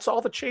 that's all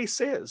the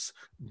chase is.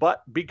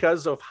 But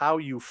because of how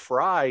you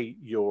fry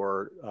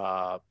your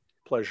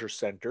pleasure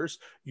centers,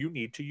 you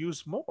need to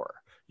use more.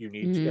 You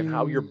need to, and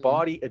how your Mm.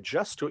 body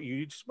adjusts to it. You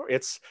use more.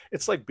 It's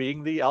like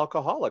being the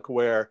alcoholic,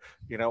 where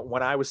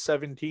when I was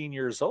 17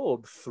 years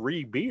old,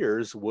 3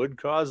 beers would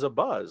cause a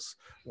buzz.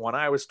 When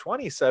I was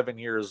 27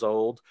 years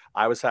old,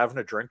 I was having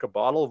to drink a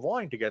bottle of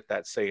wine to get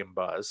that same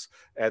buzz.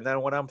 And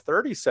then when I'm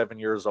 37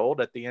 years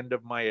old, at the end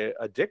of my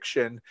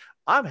addiction,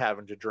 I'm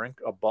having to drink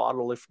a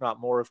bottle, if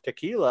not more, of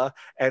tequila.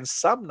 And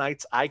some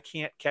nights I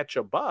can't catch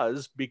a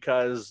buzz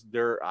because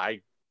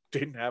I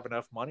didn't have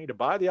enough money to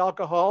buy the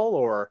alcohol,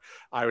 or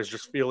I was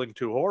just feeling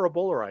too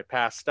horrible, or I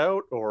passed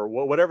out, or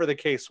whatever the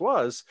case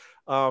was.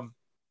 Um,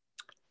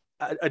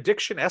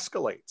 Addiction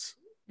escalates.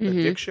 Mm-hmm.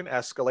 Addiction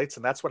escalates,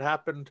 and that's what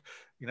happened.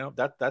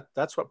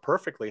 That's what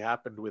perfectly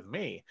happened with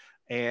me.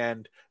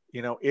 And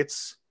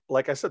it's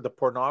like I said, the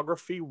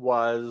pornography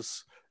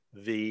was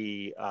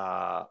the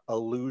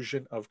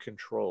illusion of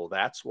control.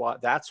 That's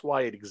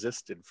why it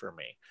existed for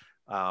me.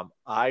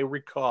 I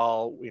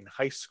recall in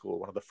high school,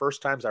 one of the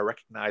first times I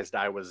recognized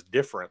I was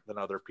different than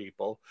other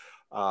people.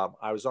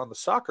 I was on the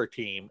soccer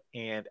team,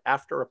 and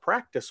after a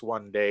practice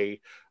one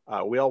day,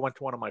 we all went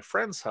to one of my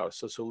friends'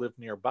 houses who lived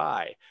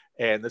nearby.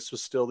 And this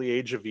was still the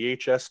age of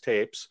VHS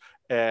tapes.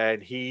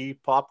 And he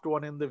popped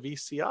one in the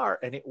VCR,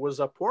 and it was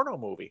a porno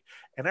movie.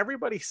 And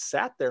everybody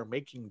sat there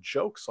making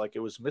jokes like it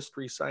was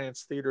Mystery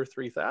Science Theater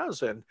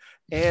 3000.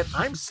 And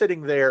I'm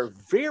sitting there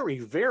very,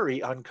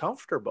 very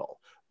uncomfortable,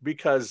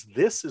 because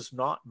this is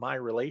not my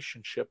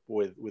relationship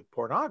with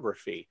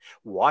pornography.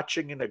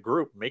 Watching in a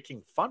group,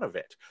 making fun of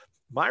it.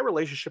 My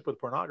relationship with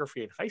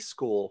pornography in high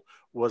school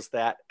was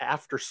that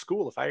after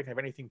school, if I didn't have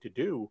anything to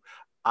do,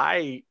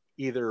 I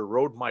either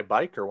rode my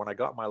bike, or when I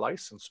got my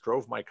license,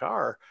 drove my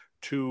car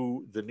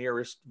to the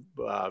nearest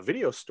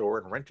video store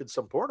and rented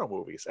some porno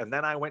movies. And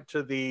then I went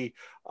to the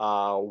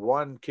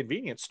one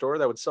convenience store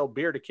that would sell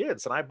beer to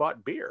kids, and I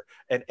bought beer.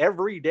 And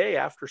every day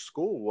after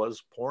school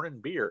was porn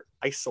and beer,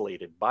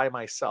 isolated by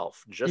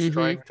myself, just Mm-hmm.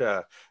 trying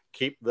to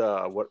keep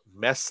the what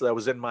mess that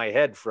was in my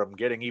head from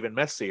getting even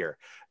messier.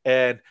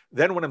 And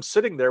then when I'm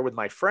sitting there with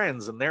my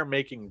friends and they're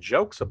making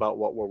jokes about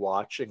what we're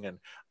watching, and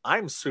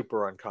I'm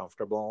super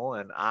uncomfortable,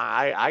 and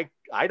I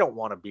don't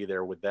want to be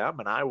there with them,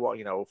 and I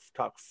want,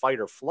 talk fight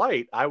or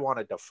flight. I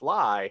wanted to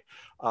fly.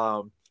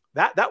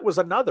 That was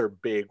another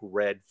big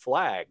red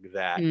flag,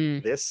 that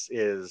Mm. this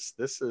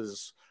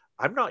is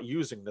I'm not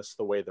using this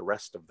the way the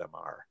rest of them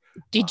are.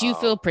 Did you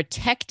feel Um,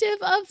 protective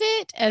of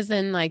it, as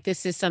in like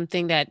this is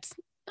something that's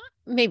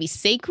maybe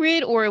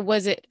sacred, or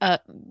was it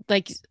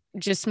like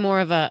just more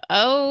of a,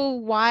 oh,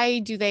 why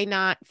do they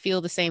not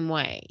feel the same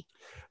way?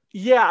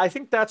 yeah, I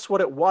think that's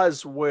what it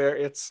was, where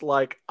it's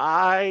like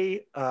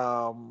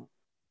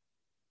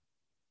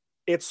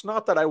it's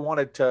not that I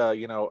wanted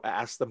to,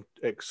 ask them,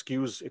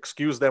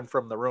 excuse them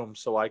from the room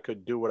so I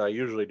could do what I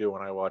usually do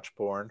when I watch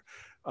porn,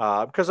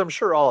 because I'm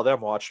sure all of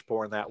them watched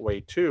porn that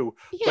way too.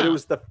 But it Yeah.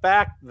 was the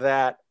fact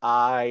that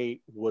I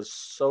was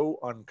so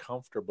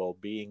uncomfortable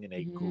being in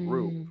a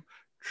group, Mm.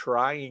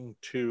 trying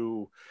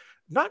to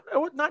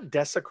not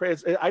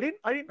desecrate. I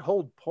didn't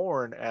hold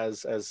porn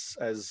as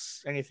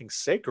anything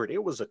sacred.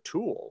 It was a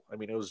tool. I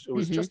mean, it was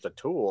Mm-hmm. just a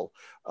tool.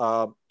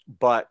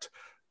 But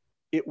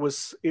it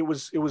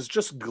was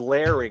just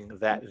glaring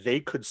that they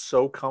could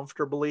so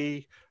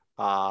comfortably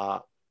uh,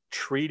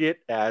 treat it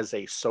as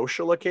a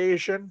social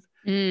occasion.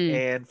 Mm.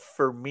 And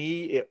for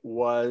me, it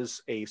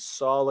was a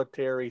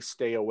solitary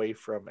stay away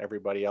from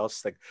everybody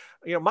else thing.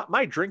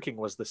 My drinking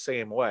was the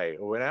same way.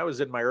 When I was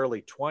in my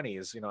early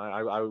 20s,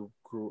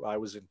 I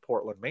was in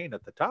Portland, Maine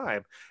at the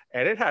time,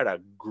 and it had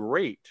a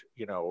great,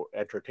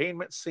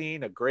 entertainment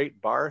scene, a great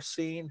bar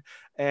scene.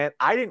 And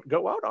I didn't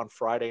go out on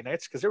Friday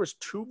nights because there was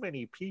too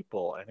many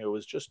people, and it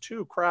was just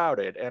too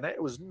crowded, and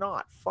it was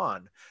not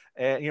fun.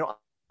 And,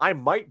 I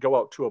might go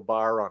out to a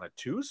bar on a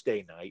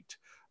Tuesday night,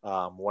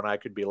 when I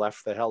could be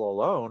left the hell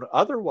alone.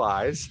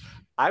 Otherwise,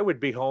 I would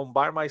be home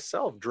by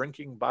myself,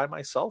 drinking by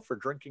myself, or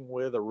drinking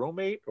with a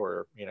roommate,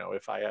 or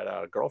if I had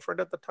a girlfriend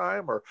at the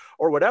time, or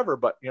whatever.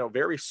 But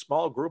very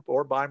small group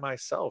or by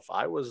myself.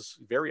 I was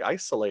very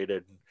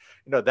isolated.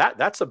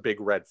 That's a big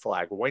red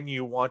flag when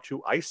you want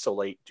to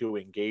isolate to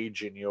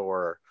engage in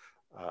your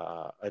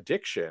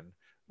addiction.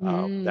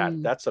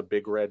 Mm. That's a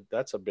big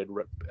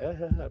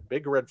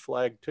red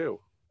flag too.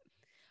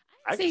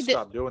 I can See that.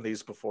 stop doing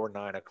these before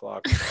 9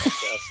 o'clock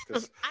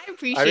because I I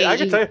appreciate can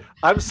you. tell you,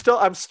 I'm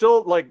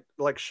still like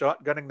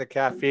shotgunning the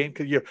caffeine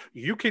because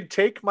you can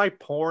take my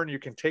porn, you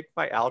can take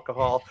my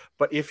alcohol,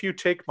 but if you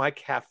take my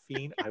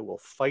caffeine, I will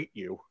fight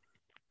you.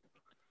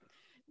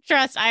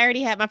 Trust, I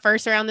already had my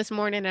first round this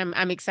morning.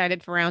 I'm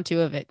excited for round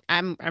two of it.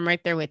 I'm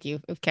right there with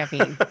you with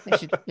caffeine. I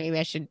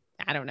should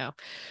I don't know.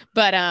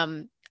 But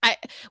I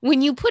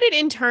when you put it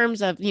in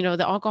terms of,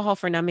 the alcohol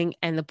for numbing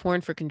and the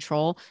porn for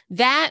control,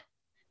 that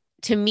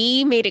to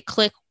me made it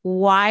click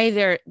why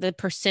the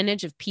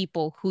percentage of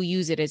people who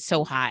use it is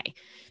so high.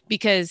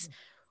 Because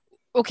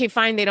okay,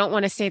 fine, they don't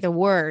want to say the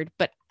word,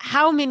 but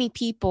how many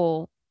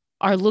people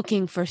are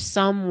looking for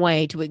some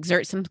way to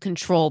exert some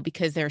control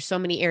because there are so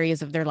many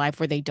areas of their life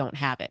where they don't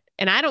have it?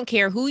 And I don't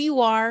care who you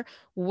are,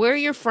 where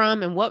you're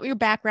from, and what your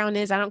background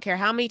is. I don't care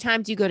how many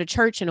times you go to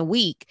church in a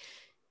week.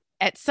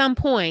 At some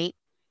point,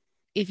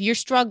 if you're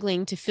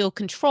struggling to feel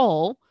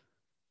control,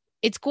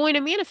 it's going to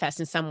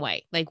manifest in some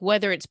way, like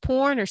whether it's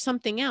porn or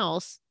something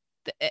else.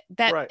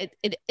 That Right.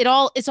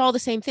 it's all the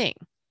same thing.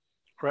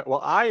 Right.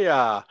 Well,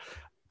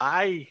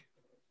 I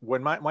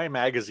when my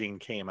magazine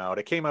came out,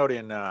 it came out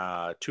in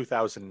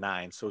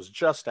 2009, so it was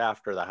just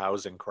after the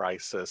housing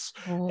crisis,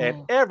 and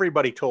Oh.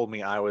 everybody told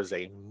me I was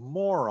a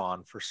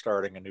moron for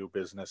starting a new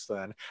business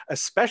then,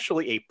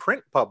 especially a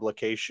print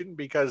publication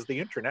because the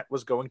internet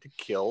was going to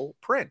kill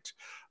print.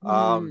 Um,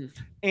 Mm.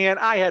 and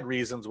I had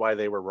reasons why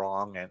they were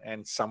wrong,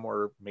 and some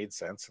were made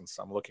sense, and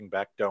some looking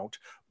back don't.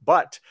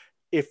 But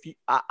if you,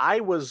 I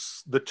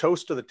was the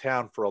toast of the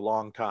town for a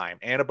long time,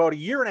 and about a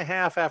year and a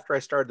half after I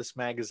started this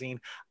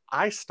magazine,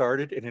 I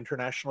started an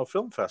international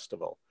film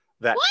festival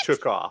that What?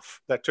 took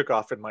off. That took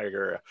off in my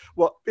area.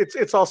 Well,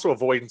 it's also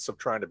avoidance of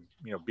trying to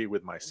be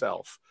with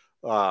myself.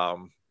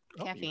 Oh,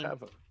 you Caffeine.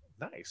 have a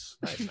nice.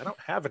 I don't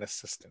have an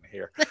assistant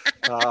here,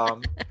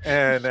 and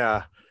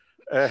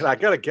I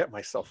got to get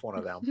myself one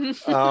of them.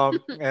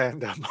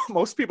 And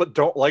most people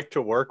don't like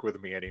to work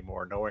with me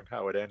anymore, knowing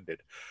how it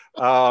ended.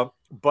 What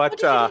But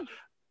did you do?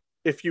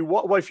 if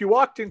you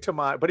walked into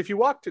my, but if you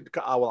walked into,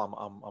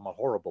 well, I'm a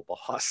horrible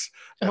boss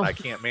and I Oh,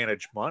 can't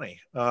manage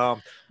money.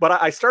 But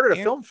I started a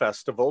fair. film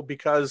festival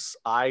because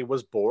I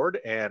was bored,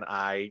 and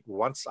I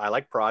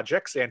like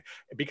projects, and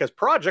because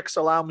projects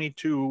allow me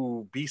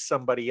to be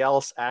somebody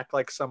else, act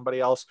like somebody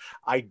else.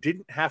 I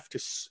didn't have to,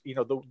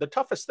 the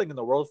toughest thing in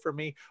the world for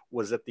me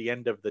was at the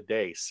end of the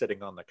day,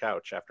 sitting on the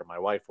couch after my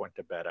wife went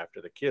to bed,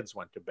 after the kids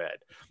went to bed,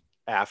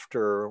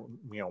 after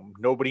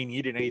nobody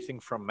needed anything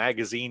from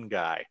magazine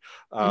guy,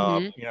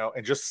 Mm-hmm.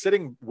 and just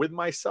sitting with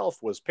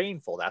myself was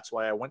painful. That's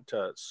why I went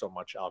to so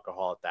much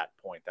alcohol at that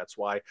point. That's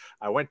why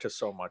I went to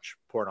so much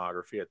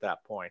pornography at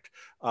that point.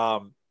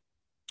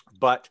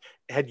 But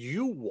had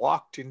you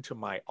walked into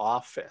my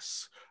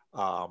office,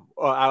 I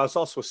was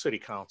also a city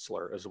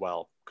councilor as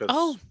well,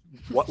 Oh, because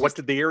what just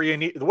did the area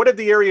need? What did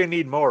the area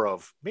need more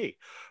of? Me.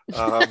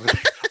 Um,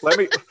 let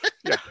me,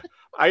 yeah.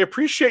 I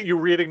appreciate you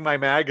reading my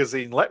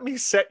magazine. Let me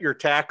set your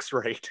tax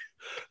rate.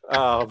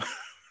 Um,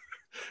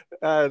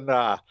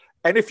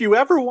 and if you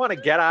ever want to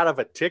get out of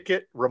a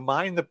ticket,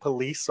 remind the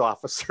police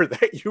officer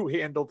that you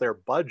handle their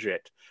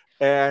budget.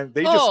 And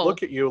they just oh.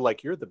 look at you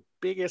like you're the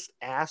biggest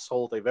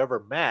asshole they've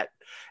ever met,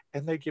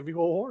 and they give you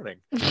a warning.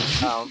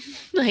 Um,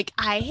 Like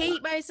I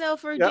hate myself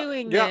for yeah,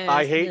 doing yeah.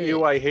 I this. hate you.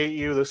 Ugh. I hate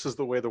you. This is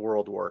the way the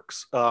world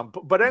works.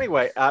 But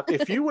anyway,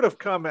 if you would have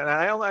come, and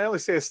I only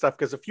say this stuff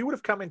because if you would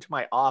have come into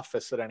my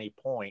office at any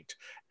point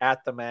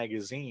at the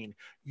magazine,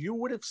 you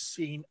would have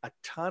seen a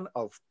ton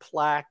of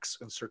plaques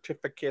and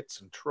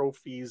certificates and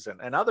trophies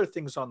and other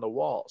things on the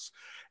walls.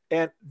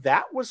 And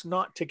that was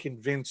not to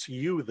convince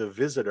you, the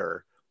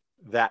visitor,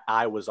 that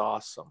I was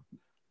awesome.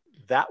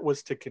 That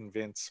was to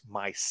convince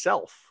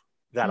myself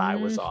that I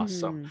was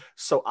awesome. Mm-hmm.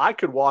 So I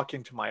could walk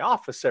into my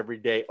office every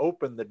day,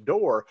 open the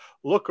door,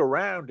 look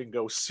around and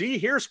go, see,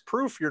 here's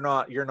proof you're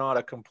not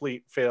a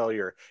complete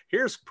failure.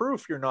 Here's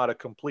proof you're not a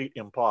complete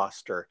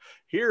imposter.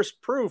 Here's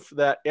proof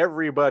that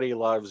everybody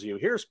loves you.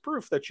 Here's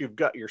proof that you've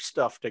got your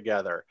stuff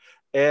together.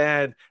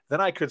 And then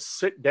I could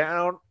sit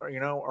down,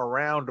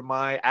 around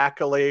my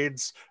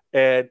accolades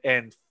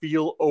and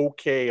feel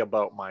okay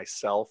about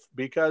myself,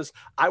 because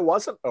I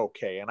wasn't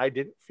okay and I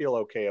didn't feel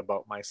okay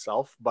about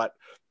myself. But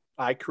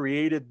I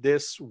created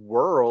this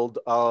world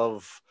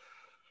of,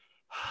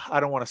 I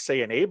don't want to say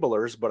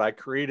enablers, but I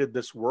created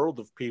this world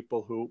of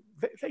people who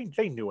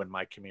they knew in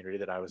my community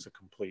that I was a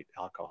complete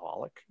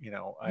alcoholic,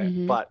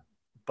 Mm-hmm. but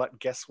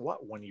guess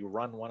what? When you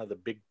run one of the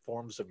big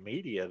forms of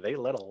media, they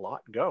let a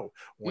lot go.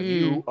 When Mm.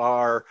 you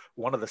are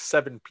one of the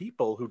 7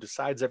 people who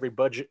decides every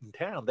budget in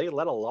town, they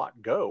let a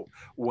lot go.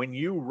 When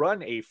you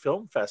run a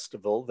film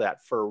festival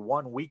that for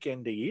one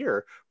weekend a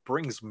year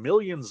brings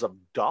millions of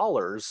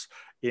dollars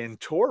in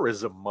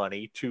tourism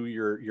money to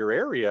your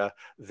area,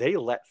 they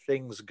let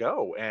things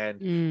go. And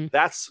Mm.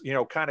 that's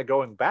kind of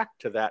going back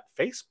to that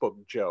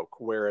Facebook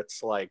joke where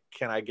it's like,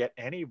 can I get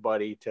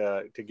anybody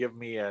to give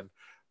me an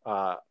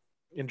uh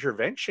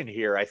intervention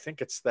here? I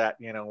think it's that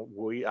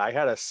I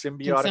had a Can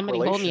symbiotic somebody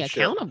hold me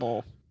relationship.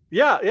 accountable?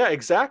 Yeah,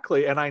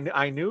 exactly. And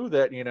I knew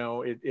that,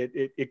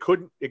 it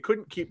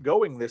couldn't keep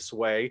going this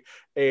way.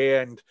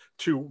 And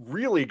to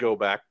really go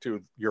back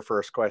to your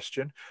first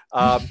question,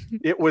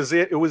 it was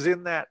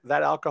in that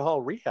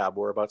alcohol rehab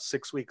where about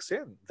 6 weeks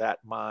in that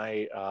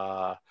my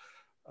uh,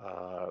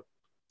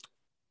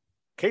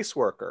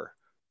 caseworker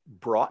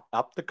brought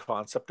up the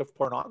concept of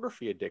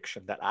pornography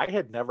addiction that I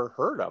had never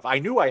heard of. I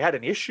knew I had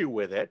an issue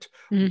with it,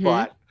 Mm-hmm.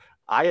 but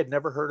I had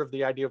never heard of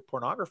the idea of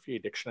pornography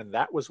addiction. And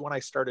that was when I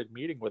started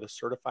meeting with a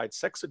certified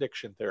sex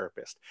addiction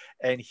therapist.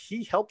 And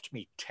he helped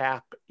me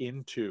tap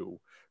into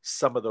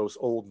some of those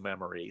old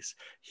memories.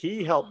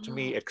 He helped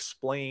me Oh.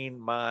 explain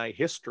my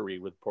history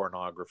with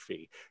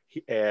pornography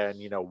and,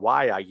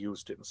 why I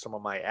used it and some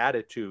of my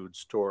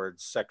attitudes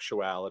towards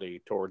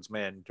sexuality, towards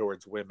men,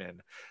 towards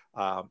women.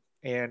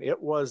 And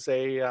it was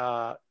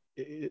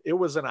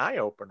an eye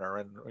opener.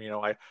 And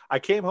I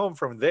came home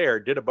from there,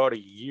 did about a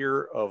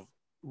year of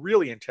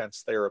really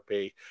intense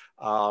therapy,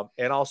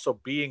 and also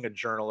being a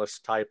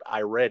journalist type,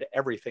 I read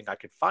everything I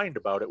could find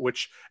about it,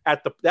 which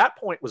at that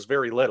point was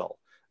very little.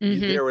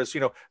 Mm-hmm. There was,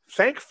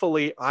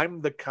 thankfully,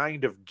 I'm the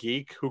kind of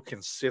geek who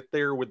can sit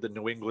there with the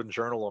New England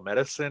Journal of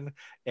Medicine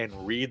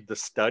and read the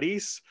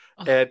studies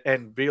Oh,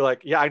 and be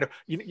like, yeah, I know.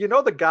 You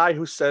know the guy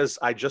who says,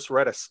 I just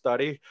read a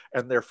study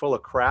and they're full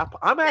of crap?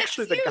 I'm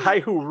actually that's the you. guy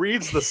who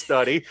reads the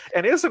study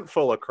and isn't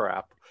full of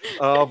crap.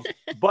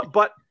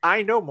 But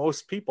I know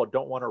most people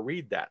don't want to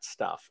read that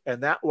stuff.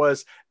 And that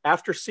was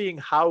after seeing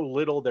how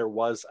little there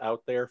was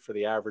out there for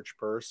the average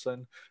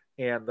person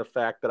and the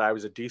fact that I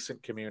was a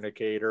decent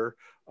communicator.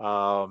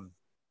 Um,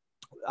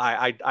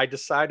 I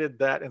decided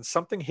that, and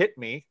something hit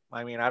me.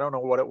 I mean, I don't know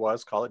what it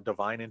was. Call it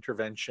divine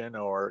intervention,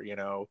 or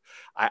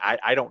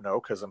I don't know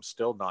because I'm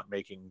still not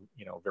making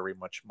very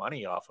much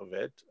money off of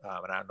it,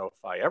 and I don't know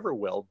if I ever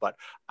will. But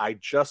I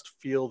just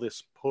feel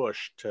this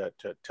push to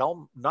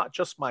tell not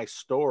just my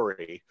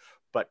story,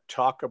 but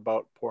talk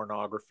about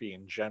pornography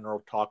in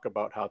general. Talk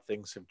about how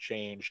things have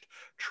changed.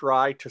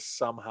 Try to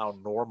somehow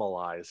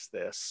normalize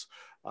this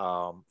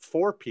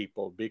for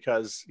people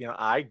because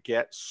I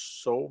get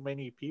so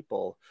many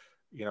people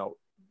you know,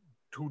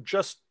 who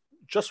just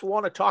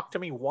want to talk to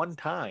me one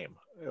time,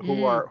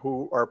 Mm.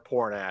 who are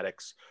porn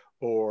addicts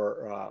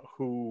or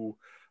who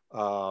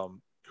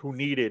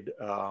needed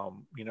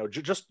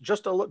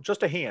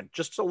just a hand,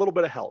 just a little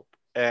bit of help.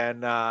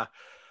 And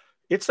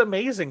it's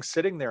amazing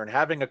sitting there and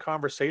having a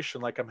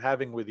conversation like I'm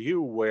having with you,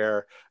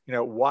 where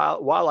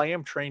while I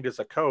am trained as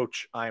a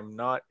coach, I'm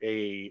not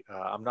the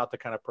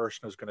kind of person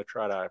who's going to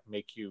try to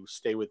make you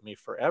stay with me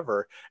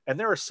forever. And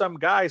there are some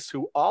guys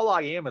who all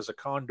I am is a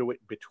conduit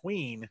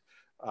between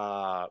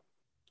uh,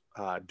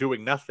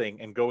 doing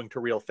nothing and going to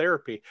real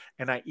therapy,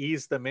 and I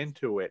ease them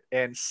into it.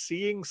 And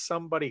seeing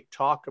somebody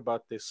talk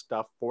about this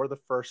stuff for the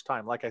first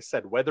time, like I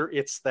said, whether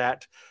it's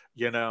that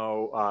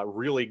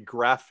really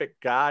graphic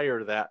guy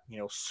or that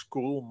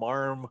school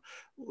marm,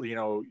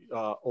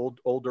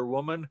 older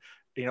woman,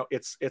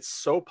 it's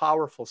so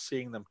powerful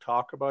seeing them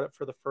talk about it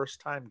for the first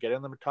time,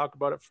 getting them to talk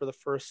about it for the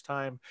first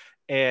time.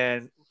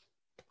 And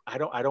I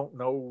don't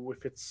know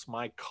if it's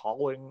my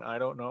calling. I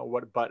don't know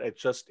what, but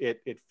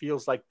it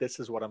feels like this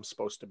is what I'm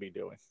supposed to be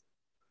doing.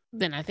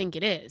 Then I think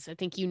it is. I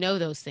think you know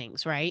those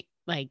things, right?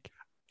 Like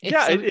it's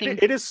Yeah, it, something.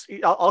 it, it is.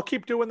 I'll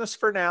keep doing this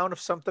for now. And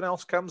if something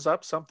else comes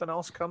up, something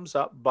else comes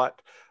up.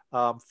 But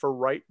for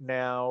right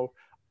now,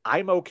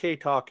 I'm okay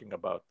talking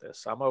about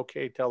this. I'm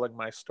okay telling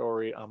my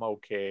story. I'm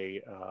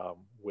okay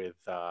with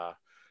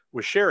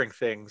sharing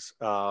things.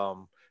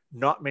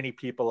 Not many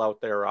people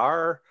out there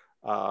are.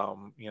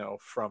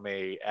 From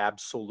a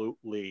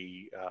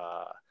absolutely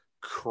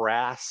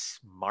crass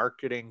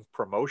marketing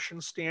promotion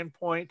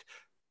standpoint,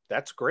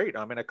 that's great.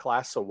 I'm in a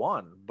class of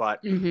one,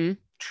 but Mm-hmm.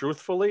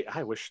 truthfully,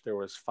 I wish there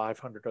was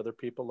 500 other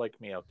people like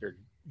me out there.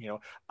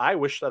 I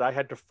wish that I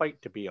had to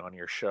fight to be on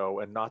your show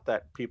and not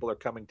that people are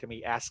coming to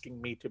me asking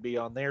me to be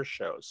on their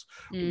shows.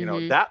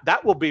 Mm-hmm.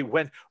 That will be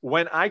when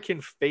I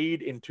can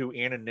fade into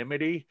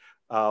anonymity,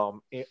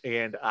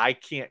 and I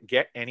can't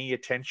get any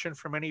attention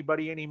from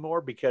anybody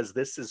anymore because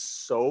this is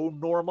so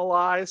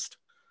normalized.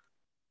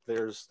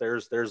 There's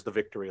the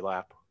victory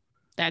lap.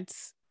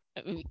 That's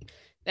I mean,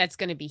 that's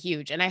going to be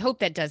huge, and I hope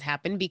that does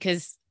happen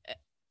because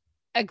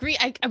agree.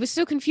 I was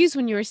so confused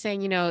when you were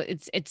saying,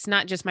 it's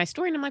not just my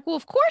story, and I'm like, well,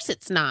 of course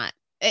it's not.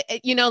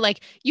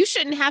 Like you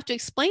shouldn't have to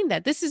explain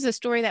that. This is a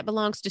story that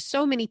belongs to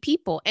so many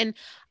people, and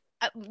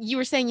you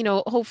were saying,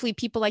 hopefully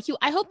people like you.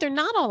 I hope they're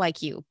not all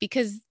like you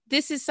because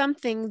this is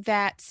something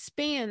that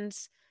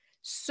spans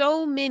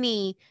so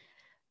many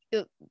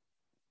uh,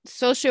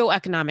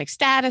 socioeconomic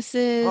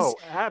statuses, Oh,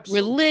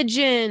 absolutely.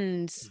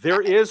 religions.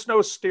 There is no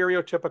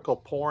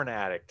stereotypical porn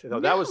addict.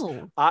 That was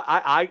No.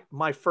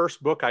 my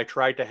first book. I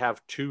tried to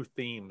have two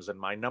themes, and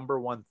my number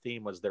one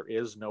theme was there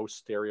is no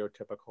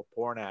stereotypical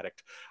porn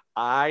addict.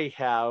 I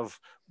have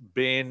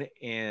been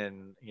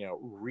in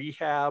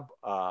rehab,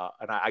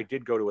 and I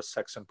did go to a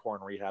sex and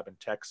porn rehab in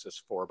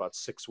Texas for about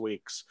 6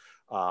 weeks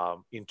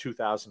in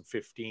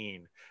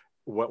 2015.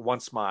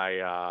 Once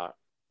my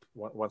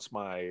once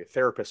my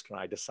therapist and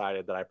I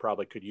decided that I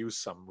probably could use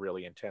some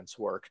really intense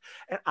work.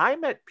 And I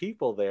met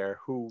people there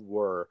who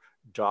were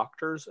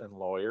doctors and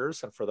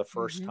lawyers. And for the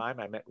first Mm-hmm. time,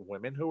 I met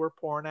women who were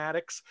porn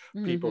addicts,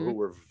 people Mm-hmm. who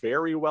were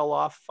very well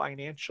off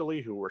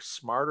financially, who were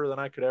smarter than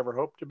I could ever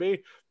hope to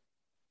be.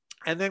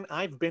 And then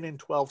I've been in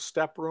 12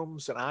 step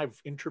rooms and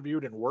I've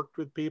interviewed and worked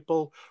with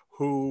people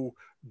who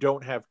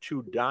don't have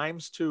two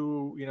dimes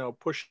to,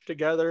 push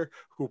together,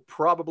 who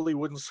probably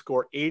wouldn't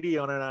score 80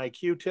 on an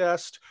IQ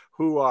test,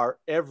 who are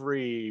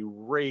every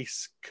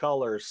race,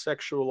 color,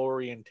 sexual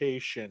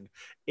orientation,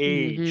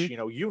 age,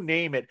 Mm-hmm. you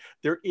name it.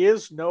 There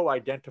is no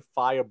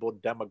identifiable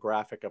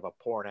demographic of a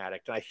porn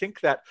addict. And I think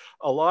that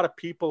a lot of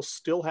people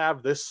still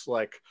have this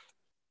like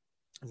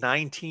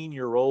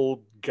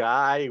 19-year-old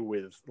guy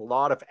with a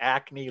lot of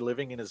acne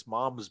living in his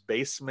mom's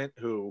basement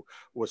who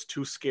was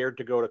too scared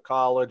to go to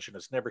college and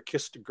has never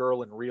kissed a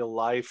girl in real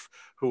life,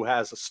 who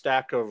has a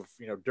stack of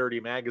dirty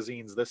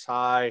magazines this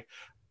high.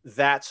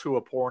 That's who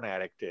a porn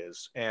addict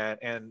is.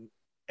 And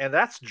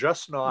that's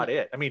just No, not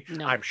it. I mean,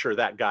 no. I'm sure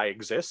that guy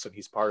exists and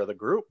he's part of the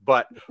group,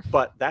 but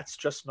that's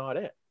just not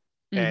it.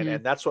 and Mm-hmm.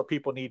 and that's what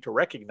people need to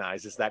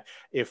recognize, is that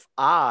if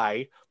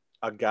I,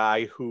 a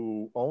guy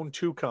who owned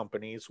two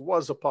companies,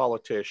 was a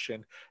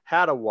politician,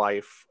 had a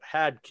wife,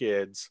 had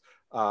kids,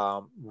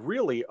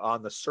 really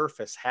on the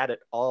surface had it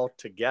all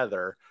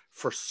together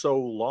for so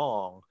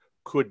long,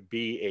 could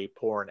be a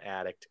porn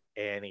addict.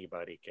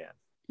 Anybody can.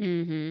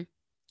 Mm-hmm.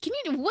 Can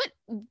you what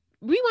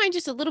rewind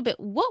just a little bit?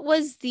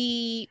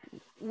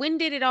 When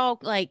did it all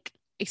like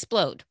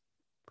explode?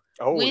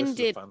 Oh, When this is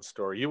a did fun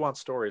story. You want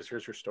stories?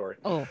 Here's your story.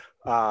 oh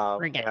Um,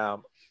 bring it.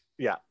 um,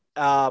 yeah.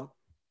 Um,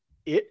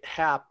 it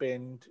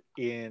happened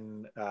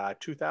in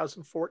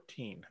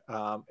 2014.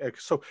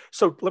 So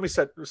let me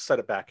set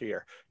it back a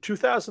year.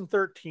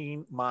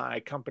 2013, my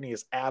company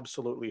is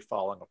absolutely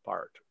falling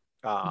apart.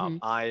 Mm-hmm.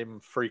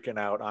 I'm freaking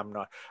out. I'm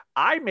not.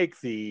 I make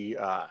the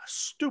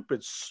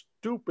stupid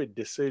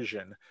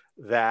decision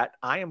that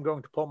I am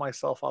going to pull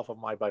myself off of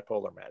my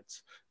bipolar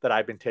meds that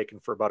I've been taking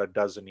for about a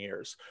dozen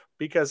years,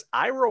 because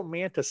I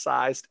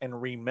romanticized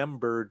and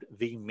remembered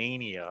the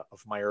mania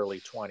of my early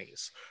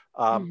 20s.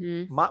 Um,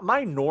 Mm-hmm.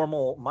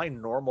 my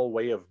normal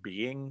way of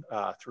being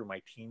through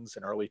my teens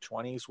and early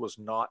 20s was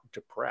not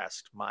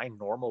depressed. My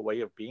normal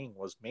way of being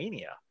was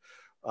mania.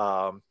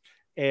 Um,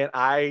 and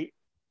I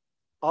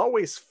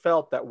always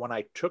felt that when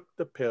I took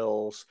the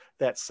pills,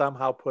 that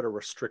somehow put a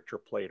restrictor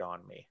plate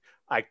on me.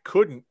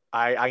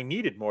 I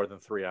needed more than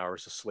 3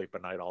 hours of sleep a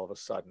night all of a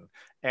sudden.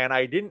 And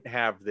I didn't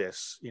have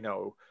this,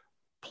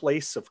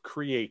 place of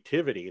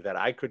creativity that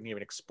I couldn't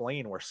even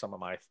explain where some of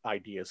my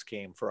ideas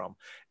came from.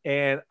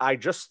 And I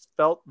just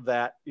felt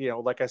that,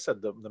 like I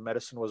said, the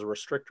medicine was a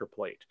restrictor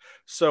plate.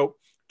 So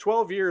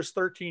 12 years,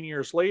 13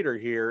 years later,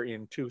 here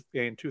in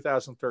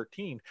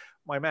 2013,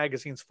 my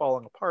magazine's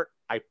falling apart.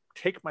 I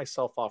take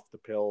myself off the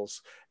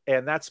pills.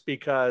 And that's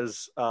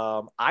because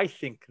I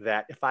think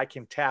that if I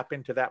can tap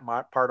into that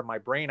part of my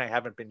brain I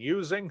haven't been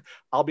using,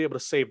 I'll be able to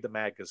save the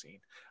magazine.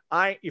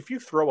 If you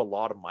throw a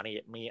lot of money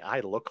at me, I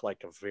look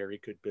like a very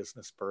good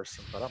business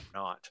person, but I'm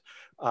not.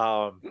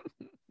 Um,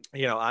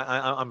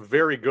 I'm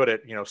very good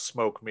at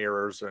smoke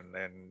mirrors and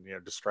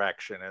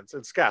distraction.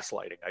 It's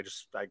gaslighting.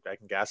 I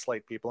can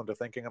gaslight people into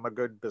thinking I'm a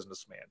good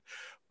businessman.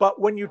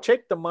 But when you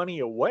take the money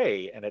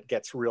away and it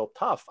gets real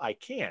tough, I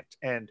can't.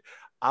 And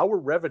our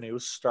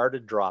revenues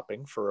started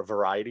dropping for a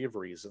variety of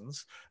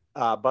reasons.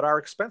 But our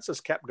expenses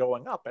kept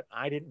going up and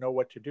I didn't know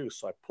what to do.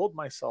 So I pulled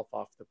myself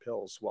off the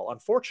pills. Well,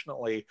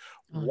 unfortunately,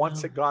 Oh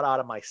once no. it got out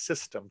of my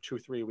system 2,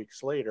 3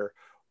 weeks later,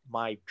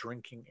 my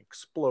drinking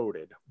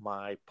exploded,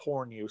 my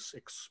porn use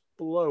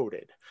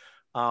exploded.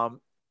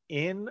 Um,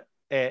 in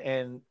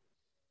and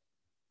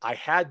I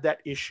had that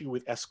issue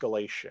with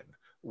escalation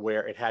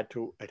where it had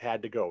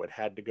to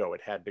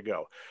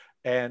go.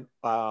 And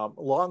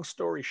long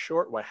story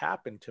short, what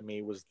happened to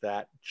me was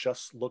that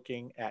just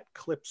looking at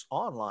clips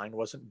online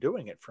wasn't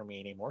doing it for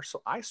me anymore.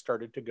 So I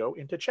started to go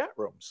into chat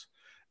rooms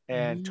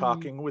and Mm-hmm.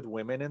 talking with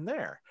women in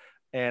there.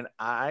 And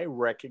I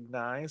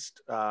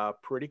recognized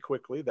pretty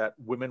quickly that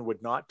women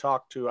would not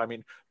talk to, I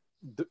mean,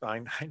 I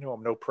know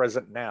I'm no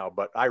present now,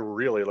 but I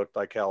really looked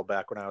like hell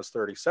back when I was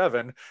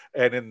 37.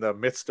 And in the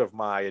midst of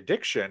my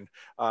addiction,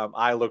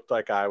 I looked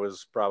like I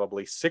was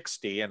probably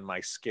 60 and my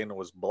skin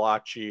was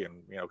blotchy.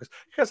 And,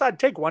 because I'd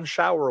take one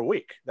shower a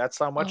week. That's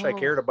how much I Oh.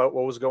 cared about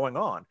what was going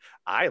on.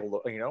 I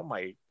looked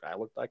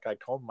like I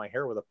combed my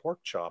hair with a pork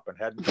chop and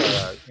hadn't had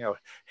a,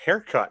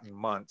 haircut in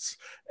months.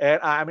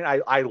 And I mean,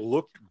 I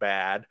looked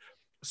bad.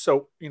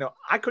 So,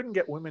 I couldn't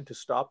get women to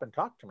stop and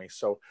talk to me.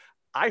 So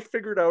I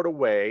figured out a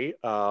way,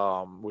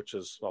 which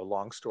is a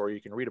long story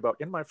you can read about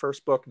in my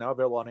first book, now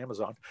available on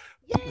Amazon,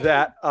 Yay.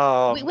 that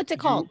Wait, what's it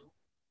called?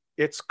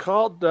 it's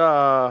called,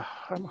 I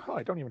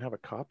don't even have a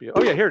copy.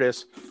 Oh yeah, here it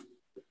is.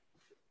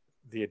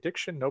 The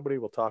Addiction Nobody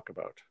Will Talk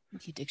About.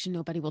 The addiction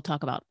nobody will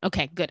talk about.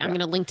 Okay, good. I'm Yeah. going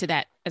to link to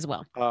that as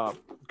well.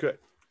 Good.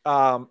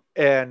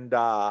 And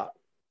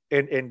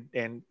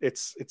and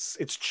it's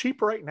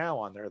cheap right now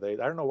on there. I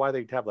don't know why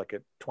they'd have like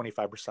a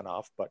 25%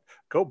 off, but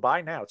go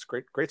buy now. It's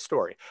great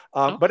story.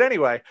 But Okay.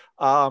 anyway,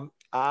 um,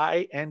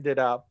 I ended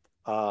up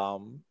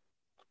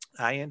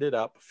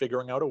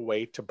figuring out a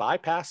way to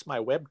bypass my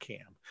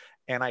webcam.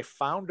 And I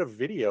found a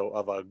video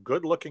of a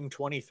good looking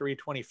 23,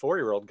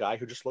 24-year-old guy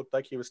who just looked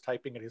like he was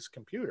typing at his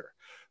computer.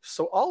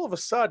 So all of a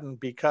sudden,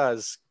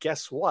 because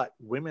guess what?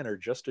 Women are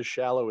just as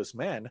shallow as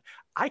men.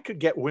 I could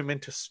get women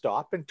to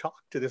stop and talk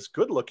to this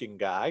good looking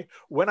guy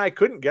when I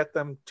couldn't get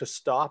them to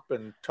stop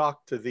and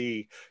talk to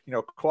the,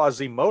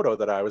 Quasimodo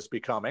that I was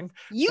becoming.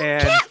 You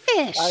And I,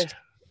 catfished.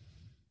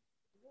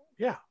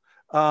 yeah.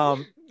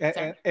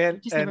 Sorry,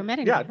 And just never met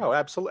yeah, anybody. no,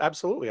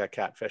 absolutely, I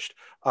catfished.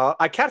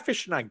 I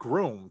catfished and I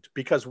groomed,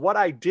 because what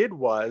I did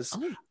was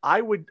Oh,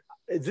 I would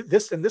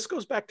this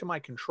goes back to my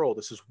control.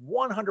 This is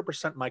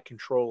 100% my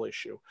control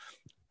issue.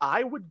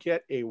 I would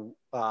get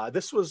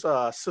this was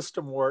a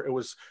system where it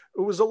was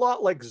a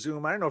lot like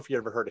Zoom. I don't know if you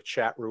ever heard of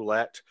Chat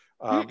Roulette.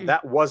 mm-mm.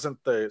 That wasn't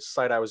the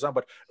site I was on,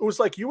 but it was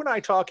like you and I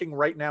talking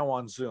right now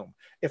on Zoom.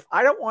 If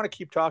I don't want to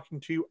keep talking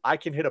to you, I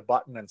can hit a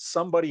button and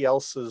somebody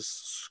else's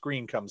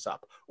screen comes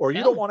up. Or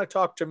you don't Oh, want to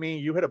talk to me,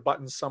 you hit a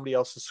button, somebody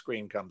else's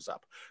screen comes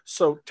up.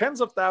 So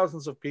tens of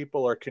thousands of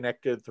people are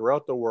connected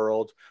throughout the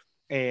world.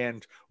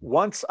 And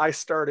once I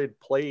started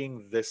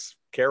playing this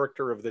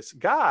character of this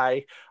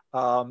guy,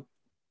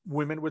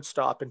 women would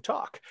stop and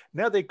talk.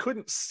 Now they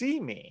couldn't see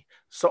me,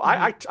 so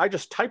hmm. I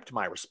just typed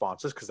my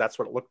responses because that's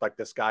what it looked like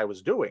this guy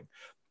was doing.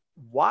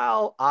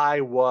 While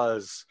I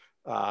was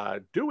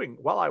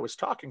while I was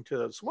talking to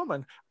this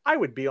woman, I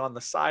would be on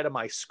the side of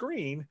my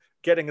screen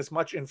getting as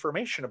much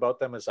information about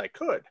them as I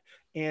could.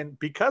 And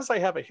because I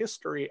have a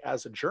history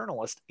as a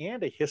journalist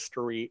and a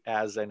history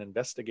as an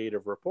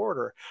investigative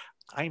reporter,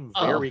 Oh, I'm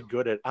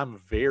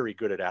very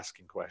good at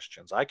asking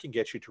questions. I can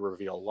get you to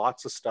reveal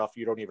lots of stuff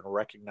you don't even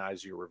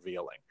recognize you're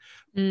revealing.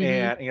 hmm.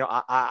 And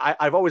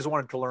I've always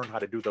wanted to learn how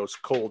to do those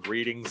cold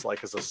readings,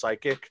 like as a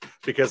psychic,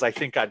 because I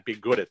think I'd be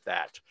good at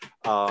that.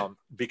 Is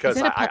Because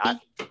that a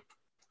puppy?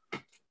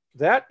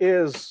 that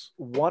is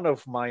one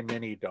of my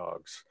mini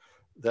dogs.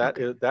 That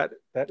Okay, is that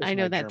is I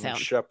know my that German sound.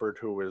 Shepherd,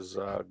 who is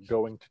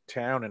going to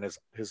town, and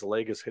his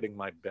leg is hitting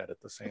my bed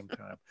at the same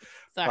time.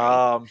 Sorry.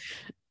 Um,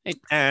 I,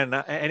 and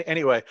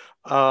anyway,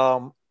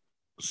 um,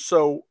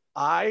 so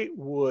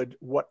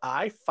what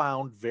I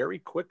found very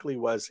quickly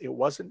was it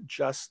wasn't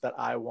just that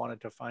I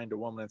wanted to find a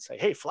woman and say,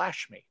 "Hey,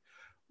 flash me."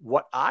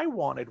 What I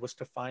wanted was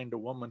to find a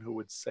woman who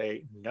would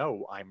say,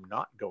 "No, I'm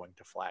not going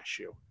to flash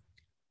you."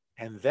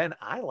 And then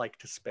I like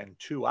to spend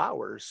 2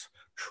 hours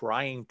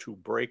trying to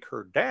break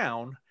her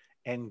down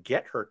and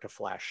get her to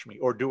flash me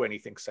or do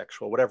anything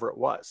sexual, whatever it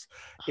was.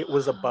 It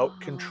was about oh,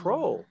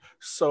 control.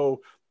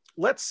 So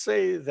let's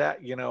say that,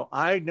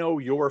 I know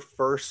your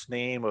first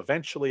name.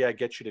 Eventually, I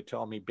get you to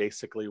tell me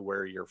basically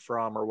where you're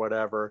from or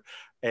whatever,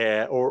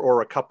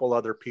 or a couple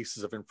other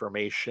pieces of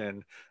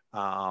information.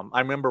 I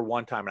remember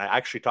one time, and I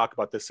actually talk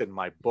about this in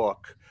my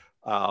book.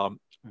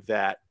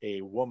 That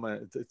a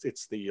woman,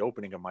 it's the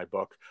opening of my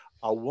book,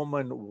 a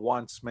woman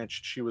once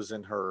mentioned, she was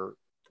in her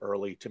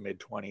early to mid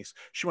 20s.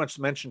 She once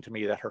mentioned to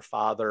me that her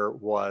father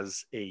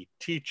was a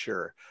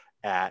teacher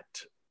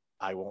at,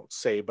 I won't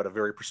say, but a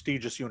very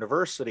prestigious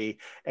university.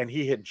 And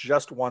he had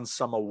just won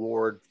some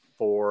award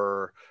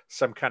for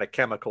some kind of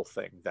chemical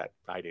thing that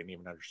I didn't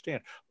even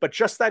understand. But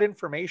just that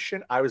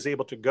information, I was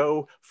able to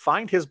go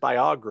find his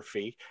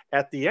biography.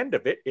 At the end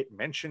of it, it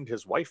mentioned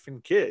his wife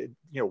and kid,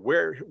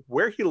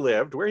 where he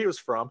lived, where he was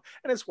from,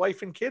 and his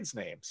wife and kids'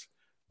 names.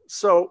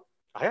 So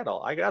I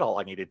got all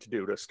I needed to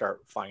do to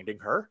start finding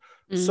her.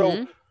 So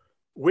mm-hmm.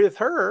 with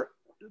her,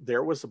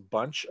 there was a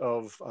bunch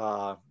of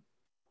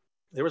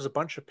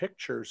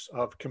pictures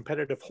of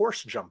competitive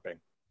horse jumping.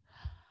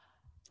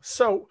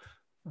 So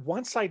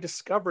once I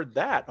discovered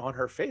that on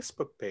her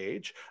Facebook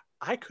page,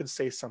 I could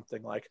say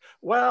something like,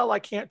 "Well, I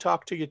can't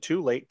talk to you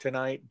too late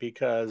tonight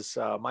because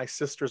my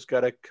sister's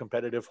got a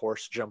competitive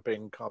horse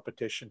jumping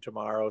competition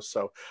tomorrow,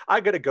 so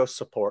I got to go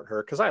support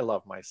her because I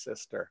love my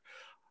sister."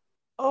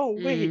 Oh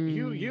wait,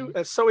 you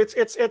Mm. so it's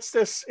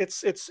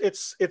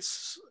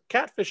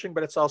catfishing,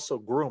 but it's also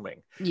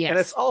grooming. And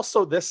it's Yes.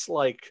 also this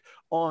like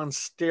on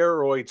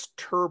steroids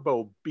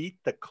turbo beat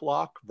the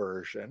clock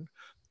version.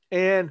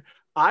 And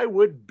I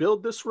would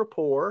build this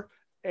rapport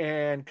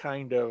and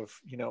kind of,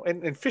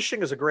 and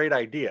fishing is a great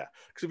idea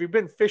because if you've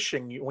been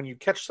fishing, when you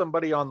catch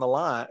somebody on the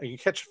line, you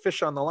catch a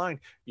fish on the line,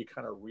 you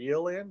kind of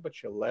reel in,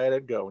 but you let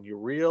it go and you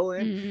reel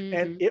in.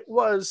 And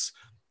Mm-hmm.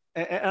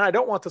 and I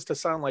don't want this to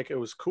sound like it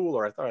was cool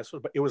or I thought I was,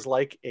 but it was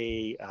like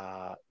a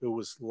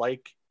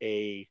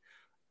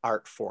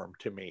art form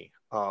to me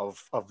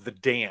of the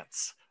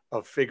dance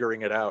of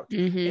figuring it out.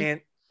 Mm-hmm.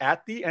 And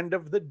at the end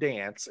of the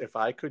dance, if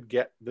I could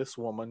get this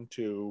woman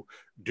to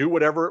do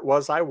whatever it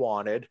was I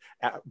wanted,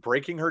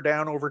 breaking her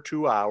down over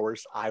 2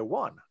 hours, I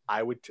won.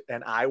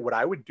 What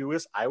I would do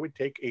is I would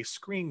take a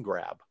screen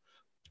grab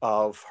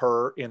of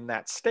her in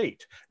that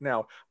state.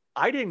 Now,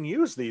 I didn't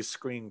use these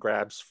screen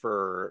grabs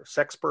for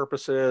sex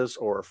purposes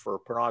or for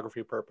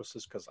pornography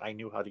purposes because I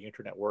knew how the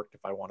internet worked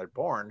if I wanted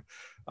porn.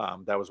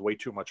 That was way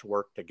too much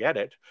work to get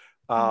it.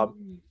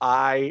 Mm.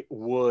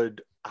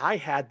 I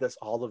had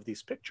all of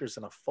these pictures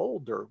in a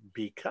folder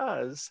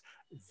because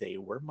they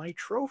were my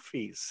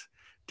trophies.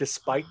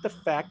 Despite the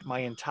fact my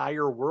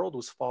entire world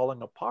was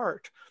falling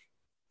apart,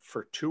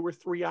 for 2 or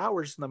 3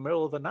 hours in the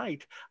middle of the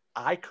night,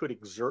 I could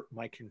exert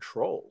my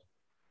control.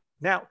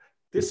 Now,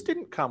 this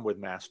didn't come with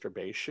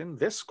masturbation.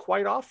 This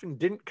quite often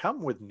didn't come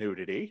with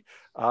nudity.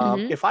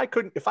 Mm-hmm. If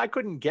I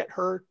couldn't get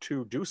her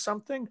to do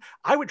something,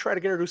 I would try to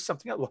get her to do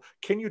something else. Well,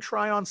 can you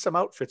try on some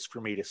outfits for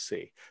me to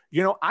see?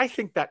 I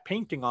think that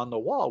painting on the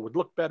wall would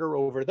look better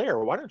over there.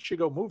 Why don't you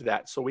go move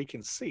that so we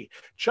can see?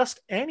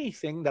 Just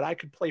anything that I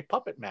could play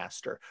puppet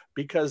master,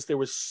 because there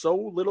was so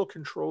little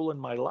control in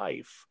my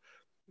life.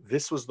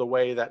 This was the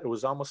way that it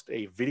was almost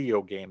a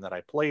video game that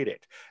I played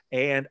it.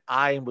 And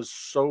I was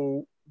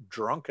so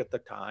drunk at the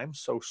time,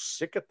 so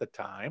sick at the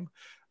time,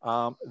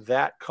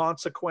 that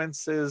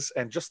consequences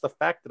and just the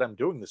fact that I'm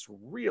doing this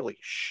really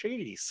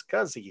shady,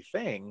 scuzzy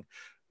thing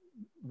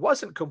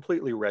wasn't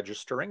completely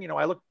registering.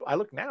 I look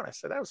now and I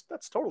said,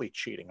 that's totally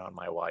cheating on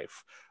my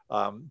wife.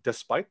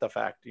 Despite the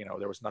fact,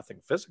 there was nothing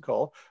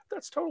physical,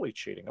 that's totally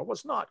cheating. It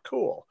was not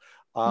cool.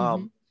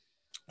 Mm-hmm.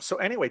 So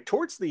anyway,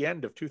 towards the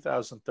end of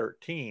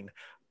 2013,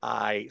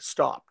 I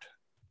stopped.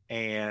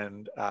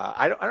 And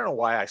I don't know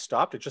why I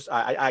stopped. It just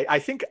I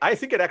think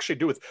it actually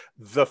do with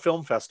the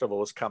film festival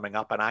was coming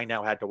up, and I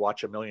now had to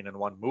watch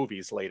 1,000,001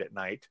 movies late at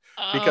night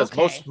because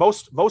most Okay.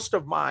 most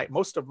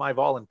most of my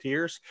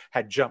volunteers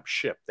had jumped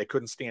ship. They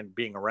couldn't stand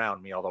being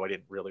around me, although I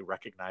didn't really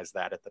recognize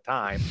that at the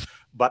time.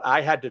 But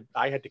I had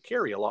to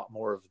carry a lot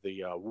more of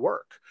the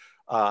work.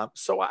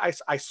 So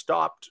I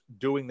stopped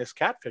doing this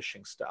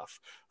catfishing stuff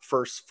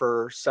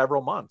for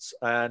several months,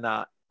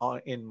 and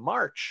in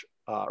March,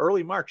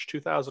 early March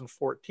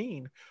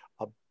 2014,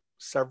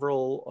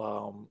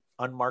 several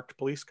unmarked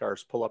police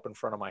cars pull up in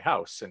front of my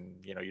house. And,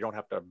 you don't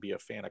have to be a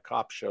fan of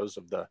cop shows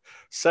of the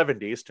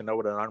 70s to know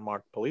what an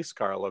unmarked police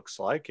car looks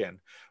like. And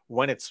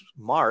when it's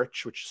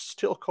March, which is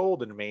still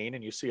cold in Maine,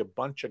 and you see a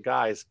bunch of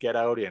guys get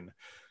out in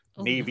Oh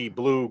no. navy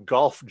blue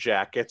golf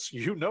jackets,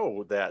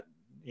 that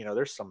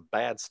there's some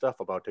bad stuff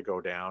about to go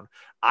down.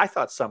 I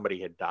thought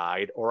somebody had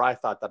died, or I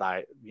thought that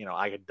I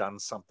had done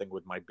something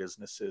with my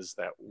businesses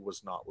that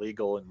was not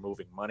legal and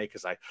moving money,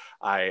 because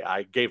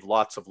I gave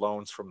lots of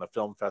loans from the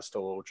film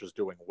festival, which was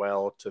doing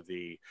well, to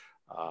the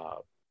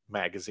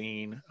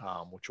magazine,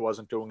 which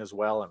wasn't doing as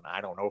well. And I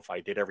don't know if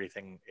I did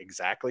everything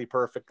exactly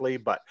perfectly,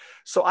 but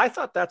so I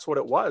thought that's what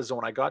it was. And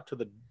when I got to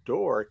the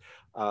door,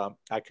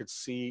 I could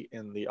see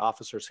in the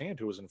officer's hand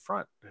who was in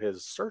front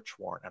his search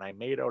warrant, and I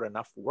made out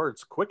enough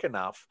words quick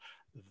enough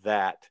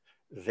that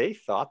they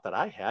thought that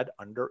I had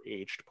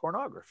underage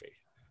pornography.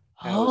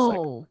 And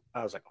Oh.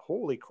 I was like,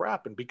 holy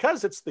crap. And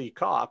because it's the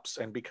cops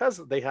and because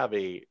they have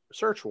a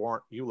search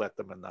warrant, you let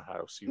them in the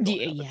house. You don't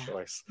Yeah. have a Yeah.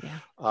 choice. Yeah.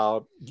 Uh,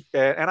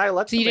 and I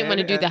let So you them didn't want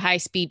in. to do the And high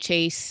speed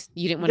chase.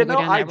 You didn't want to go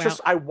down that route.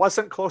 I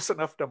wasn't close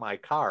enough to my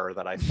car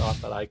that I thought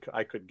that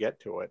I could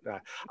get to it.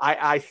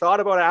 I thought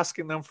about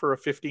asking them for a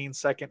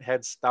 15-second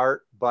head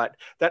start, but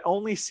that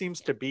only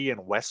seems to be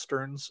in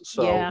Westerns.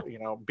 Yeah.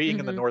 So, being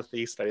in the Mm-hmm.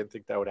 Northeast, I didn't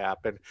think that would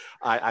happen.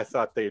 I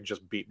thought they'd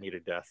just beat me to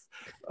death.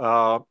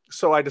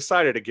 So I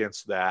decided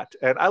against that,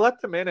 and I let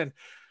them in, and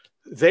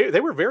they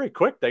were very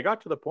quick. They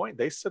got to the point.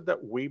 They said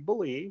that we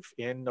believe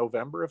in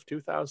November of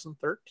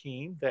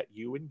 2013 that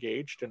you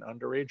engaged an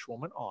underage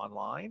woman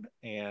online,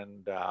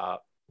 and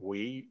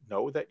we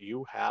know that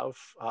you have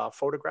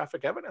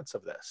photographic evidence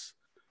of this.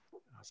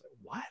 I was like,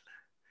 what?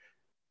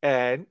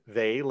 And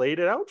they laid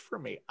it out for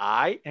me.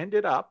 I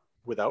ended up,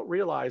 without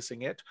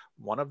realizing it,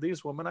 one of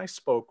these women I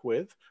spoke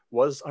with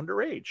was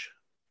underage.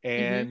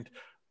 Mm-hmm. And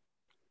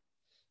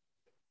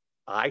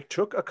I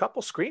took a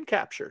couple screen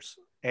captures.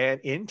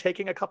 And in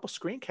taking a couple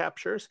screen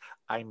captures,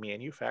 I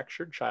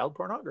manufactured child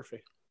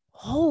pornography.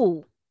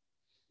 Oh,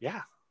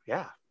 Yeah,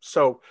 yeah.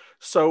 So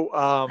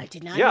I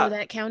did not know yeah,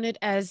 that counted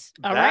as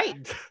all that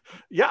right.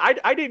 yeah,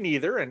 I didn't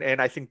either.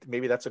 And I think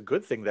maybe that's a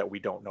good thing that we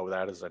don't know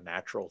that as a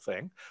natural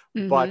thing.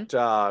 Mm-hmm.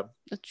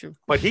 That's true.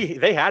 But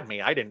they had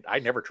me. I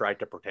never tried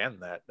to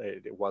pretend that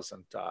it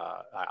wasn't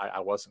I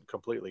wasn't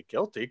completely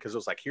guilty, because it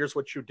was like, here's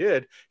what you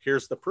did,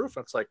 here's the proof.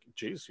 And it's like,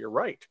 geez, you're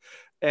right.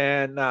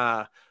 And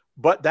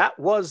but that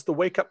was the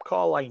wake up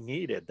call I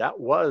needed. That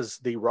was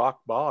the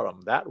rock bottom.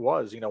 That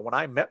was, when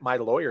I met my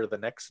lawyer the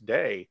next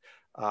day,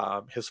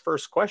 his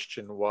first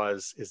question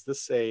was, is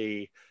this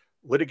a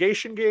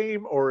litigation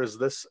game or is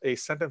this a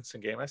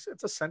sentencing game? I said,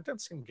 it's a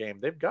sentencing game.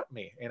 They've got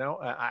me.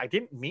 I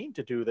didn't mean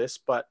to do this,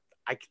 but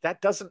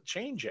that doesn't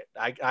change it.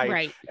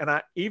 Right.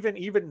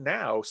 Even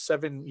now,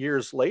 7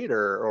 years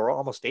later, or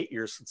almost 8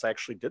 years since I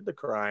actually did the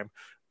crime,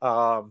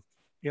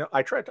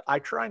 I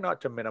try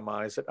not to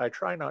minimize it. I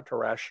try not to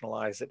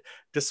rationalize it,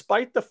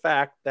 despite the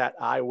fact that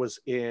I was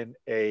in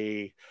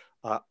a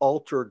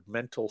altered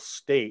mental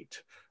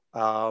state.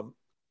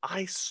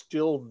 I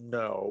still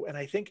know, and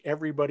I think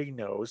everybody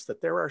knows,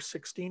 that there are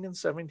 16 and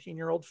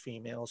 17-year-old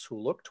females who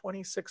look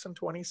 26 and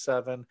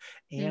 27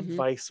 and Mm-hmm.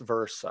 vice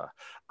versa.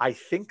 I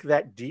think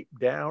that deep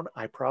down,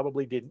 I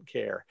probably didn't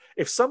care.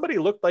 If somebody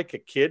looked like a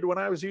kid when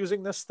I was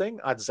using this thing,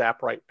 I'd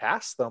zap right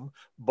past them.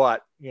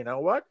 But you know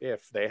what?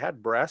 If they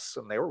had breasts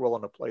and they were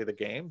willing to play the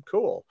game,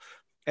 cool.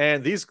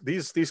 And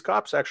these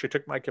cops actually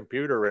took my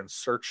computer and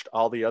searched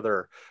all the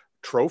other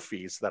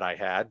trophies that I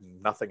had,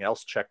 and nothing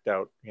else checked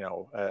out,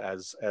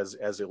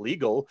 as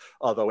illegal.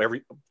 Although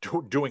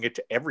doing it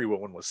to every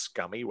woman was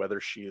scummy, whether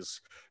she's,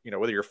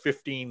 whether you're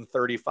 15,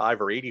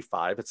 35, or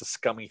 85, it's a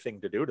scummy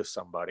thing to do to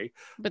somebody.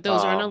 But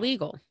those aren't Um,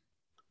 illegal.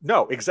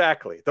 no,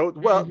 exactly.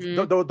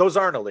 Mm-hmm. Those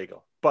aren't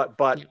illegal, but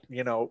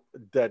Yeah.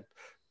 that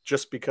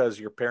just because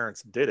your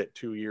parents did it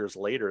 2 years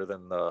later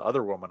than the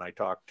other woman I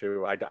talked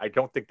to, I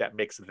don't think that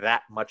makes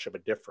that much of a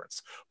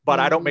difference. But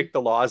I don't Mm-hmm. make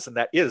the laws, and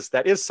that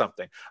is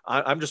something.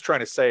 I'm just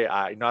trying to say,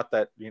 not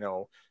that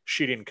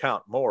she didn't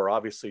count more.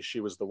 Obviously, she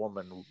was the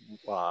woman.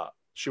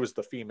 She was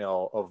the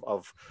female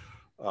of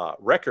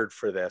record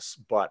for this,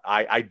 but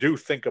I do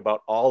think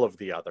about all of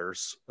the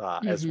others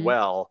as Mm-hmm.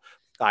 well.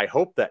 I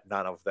hope that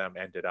none of them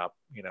ended up,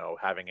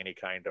 having any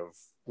kind of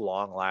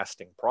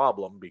long-lasting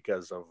problem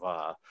because of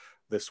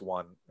this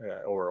one,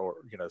 or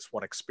this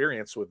one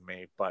experience with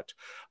me. But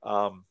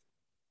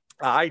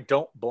I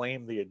don't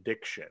blame the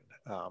addiction,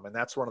 and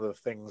that's one of the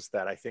things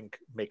that I think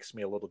makes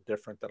me a little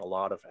different than a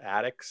lot of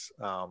addicts.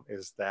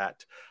 Is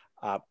that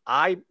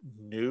I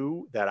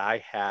knew that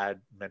I had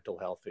mental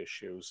health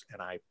issues,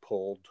 and I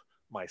pulled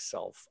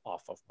myself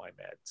off of my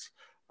meds.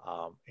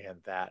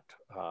 And that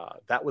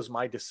was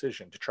my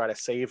decision to try to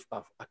save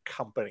a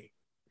company,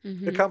 the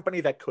Mm-hmm.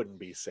 company that couldn't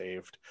be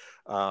saved.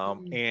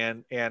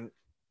 And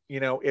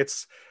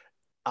it's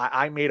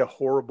I made a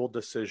horrible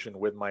decision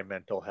with my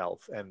mental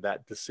health, and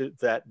that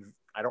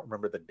I don't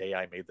remember the day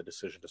I made the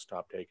decision to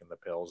stop taking the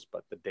pills,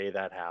 but the day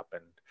that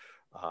happened,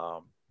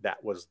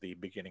 that was the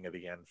beginning of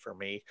the end for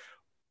me.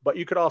 But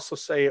you could also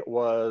say it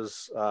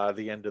was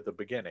the end of the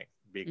beginning,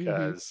 Mm-hmm.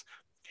 because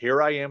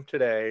here I am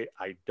today.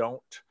 I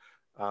don't,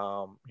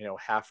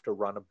 have to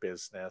run a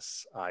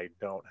business. I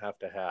don't have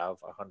to have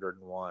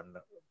 101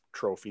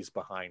 trophies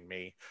behind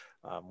me.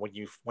 When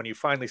you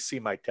finally see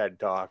my TED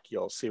talk,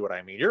 you'll see what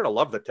I mean. You're gonna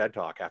love the TED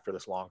talk after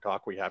this long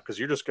talk we have, because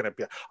you're just gonna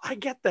be, I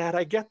get that,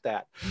 I get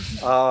that.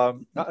 These are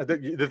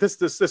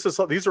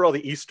all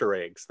the Easter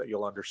eggs that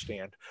you'll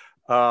understand.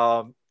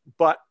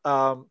 But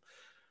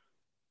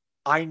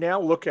I now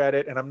look at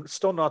it, and I'm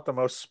still not the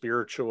most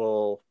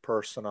spiritual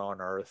person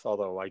on earth,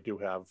 although I do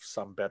have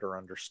some better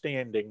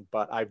understanding.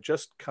 But I've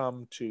just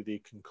come to the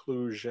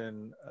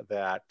conclusion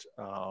that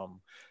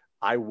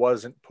I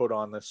wasn't put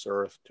on this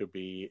earth to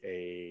be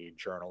a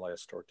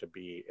journalist or to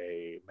be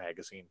a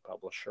magazine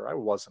publisher. I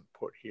wasn't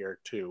put here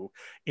to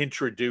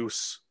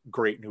introduce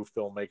great new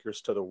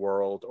filmmakers to the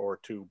world or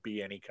to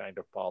be any kind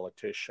of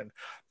politician.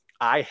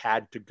 I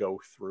had to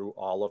go through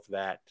all of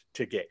that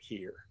to get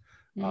here.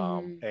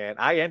 Mm-hmm. And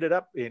I ended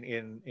up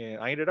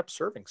I ended up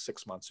serving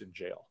 6 months in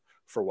jail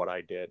for what I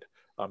did.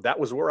 That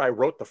was where I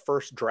wrote the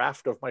first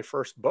draft of my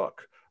first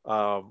book,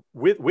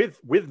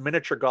 with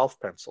miniature golf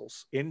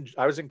pencils.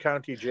 I was in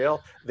county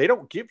jail. They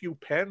don't give you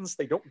pens.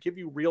 They don't give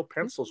you real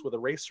pencils with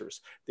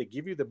erasers. They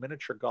give you the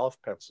miniature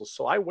golf pencils.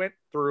 So I went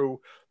through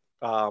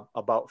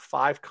about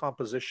 5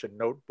 composition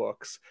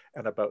notebooks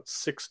and about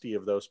 60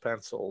 of those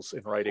pencils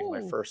in writing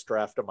my Oh. first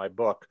draft of my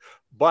book.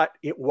 But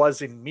it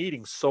was in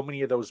meeting so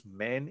many of those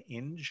men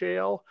in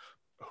jail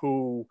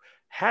who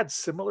had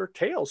similar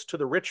tales to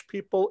the rich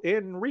people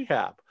in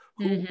rehab,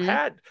 who Mm-hmm.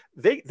 had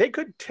they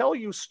could tell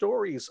you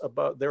stories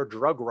about their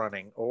drug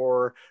running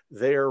or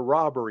their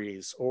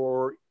robberies,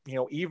 or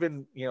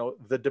even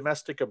the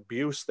domestic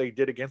abuse they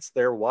did against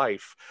their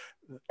wife,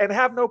 and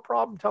have no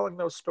problem telling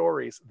those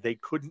stories. They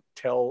couldn't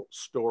tell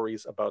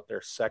stories about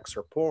their sex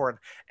or porn.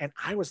 And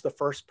I was the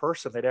first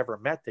person they'd ever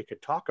met they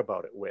could talk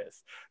about it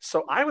with.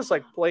 So I was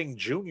like playing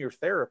junior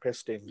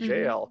therapist in Mm-hmm.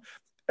 jail.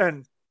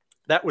 And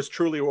that was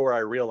truly where I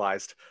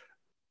realized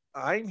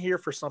I'm here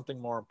for something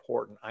more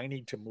important. I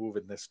need to move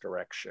in this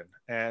direction.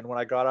 And when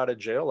I got out of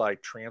jail, I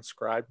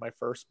transcribed my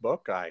first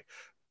book. I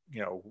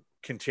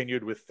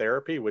continued with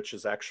therapy, which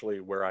is actually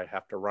where I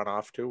have to run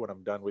off to when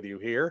I'm done with you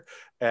here.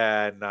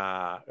 And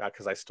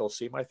because I still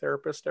see my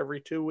therapist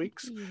every 2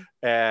 weeks.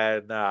 Mm-hmm.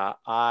 And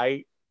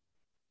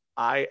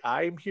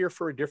I'm here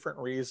for a different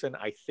reason.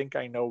 I think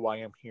I know why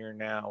I'm here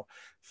now.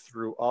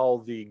 Through all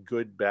the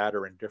good, bad,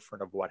 or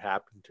indifferent of what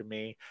happened to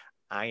me,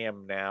 I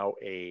am now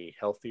a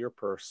healthier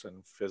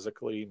person,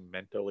 physically,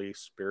 mentally,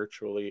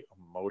 spiritually,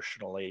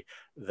 emotionally,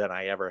 than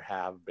I ever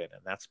have been.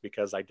 And that's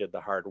because I did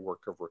the hard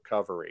work of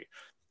recovery.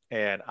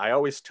 And I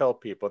always tell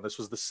people, and this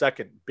was the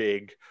second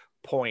big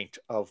point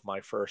of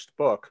my first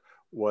book,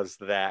 was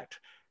that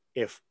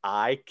if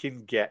I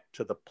can get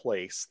to the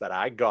place that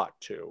I got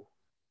to,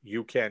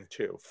 you can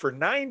too. For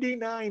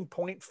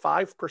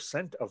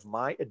 99.5% of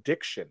my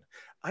addiction,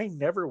 I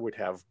never would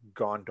have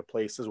gone to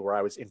places where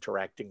I was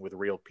interacting with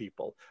real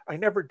people. I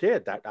never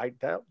did that.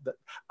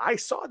 I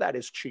saw that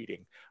as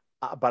cheating.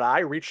 but I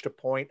reached a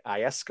point,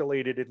 I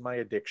escalated in my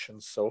addiction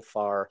so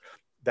far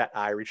that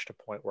I reached a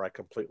point where I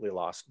completely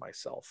lost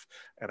myself.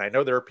 And I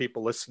know there are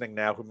people listening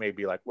now who may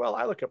be like, well,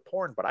 I look at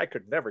porn, but I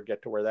could never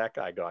get to where that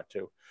guy got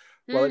to.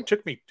 Well,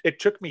 Mm, it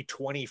took me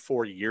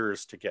 24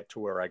 years to get to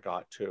where I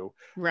got to.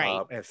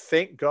 right. And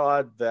thank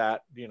God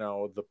that,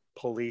 the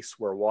police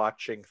were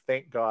watching.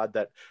 Thank God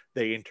that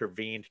they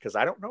intervened, because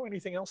I don't know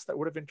anything else that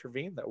would have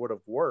intervened that would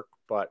have worked.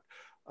 But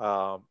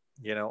I'm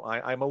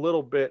a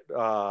little bit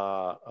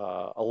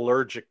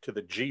allergic to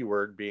the G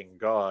word, being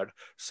God.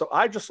 So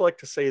I just like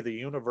to say the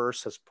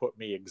universe has put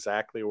me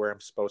exactly where I'm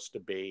supposed to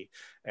be.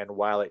 And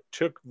while it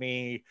took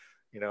me,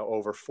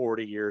 over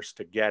 40 years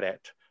to get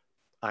it,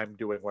 I'm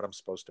doing what I'm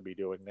supposed to be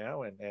doing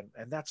now. And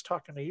that's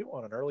talking to you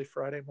on an early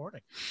Friday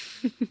morning.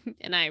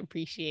 And I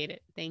appreciate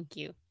it. Thank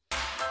you.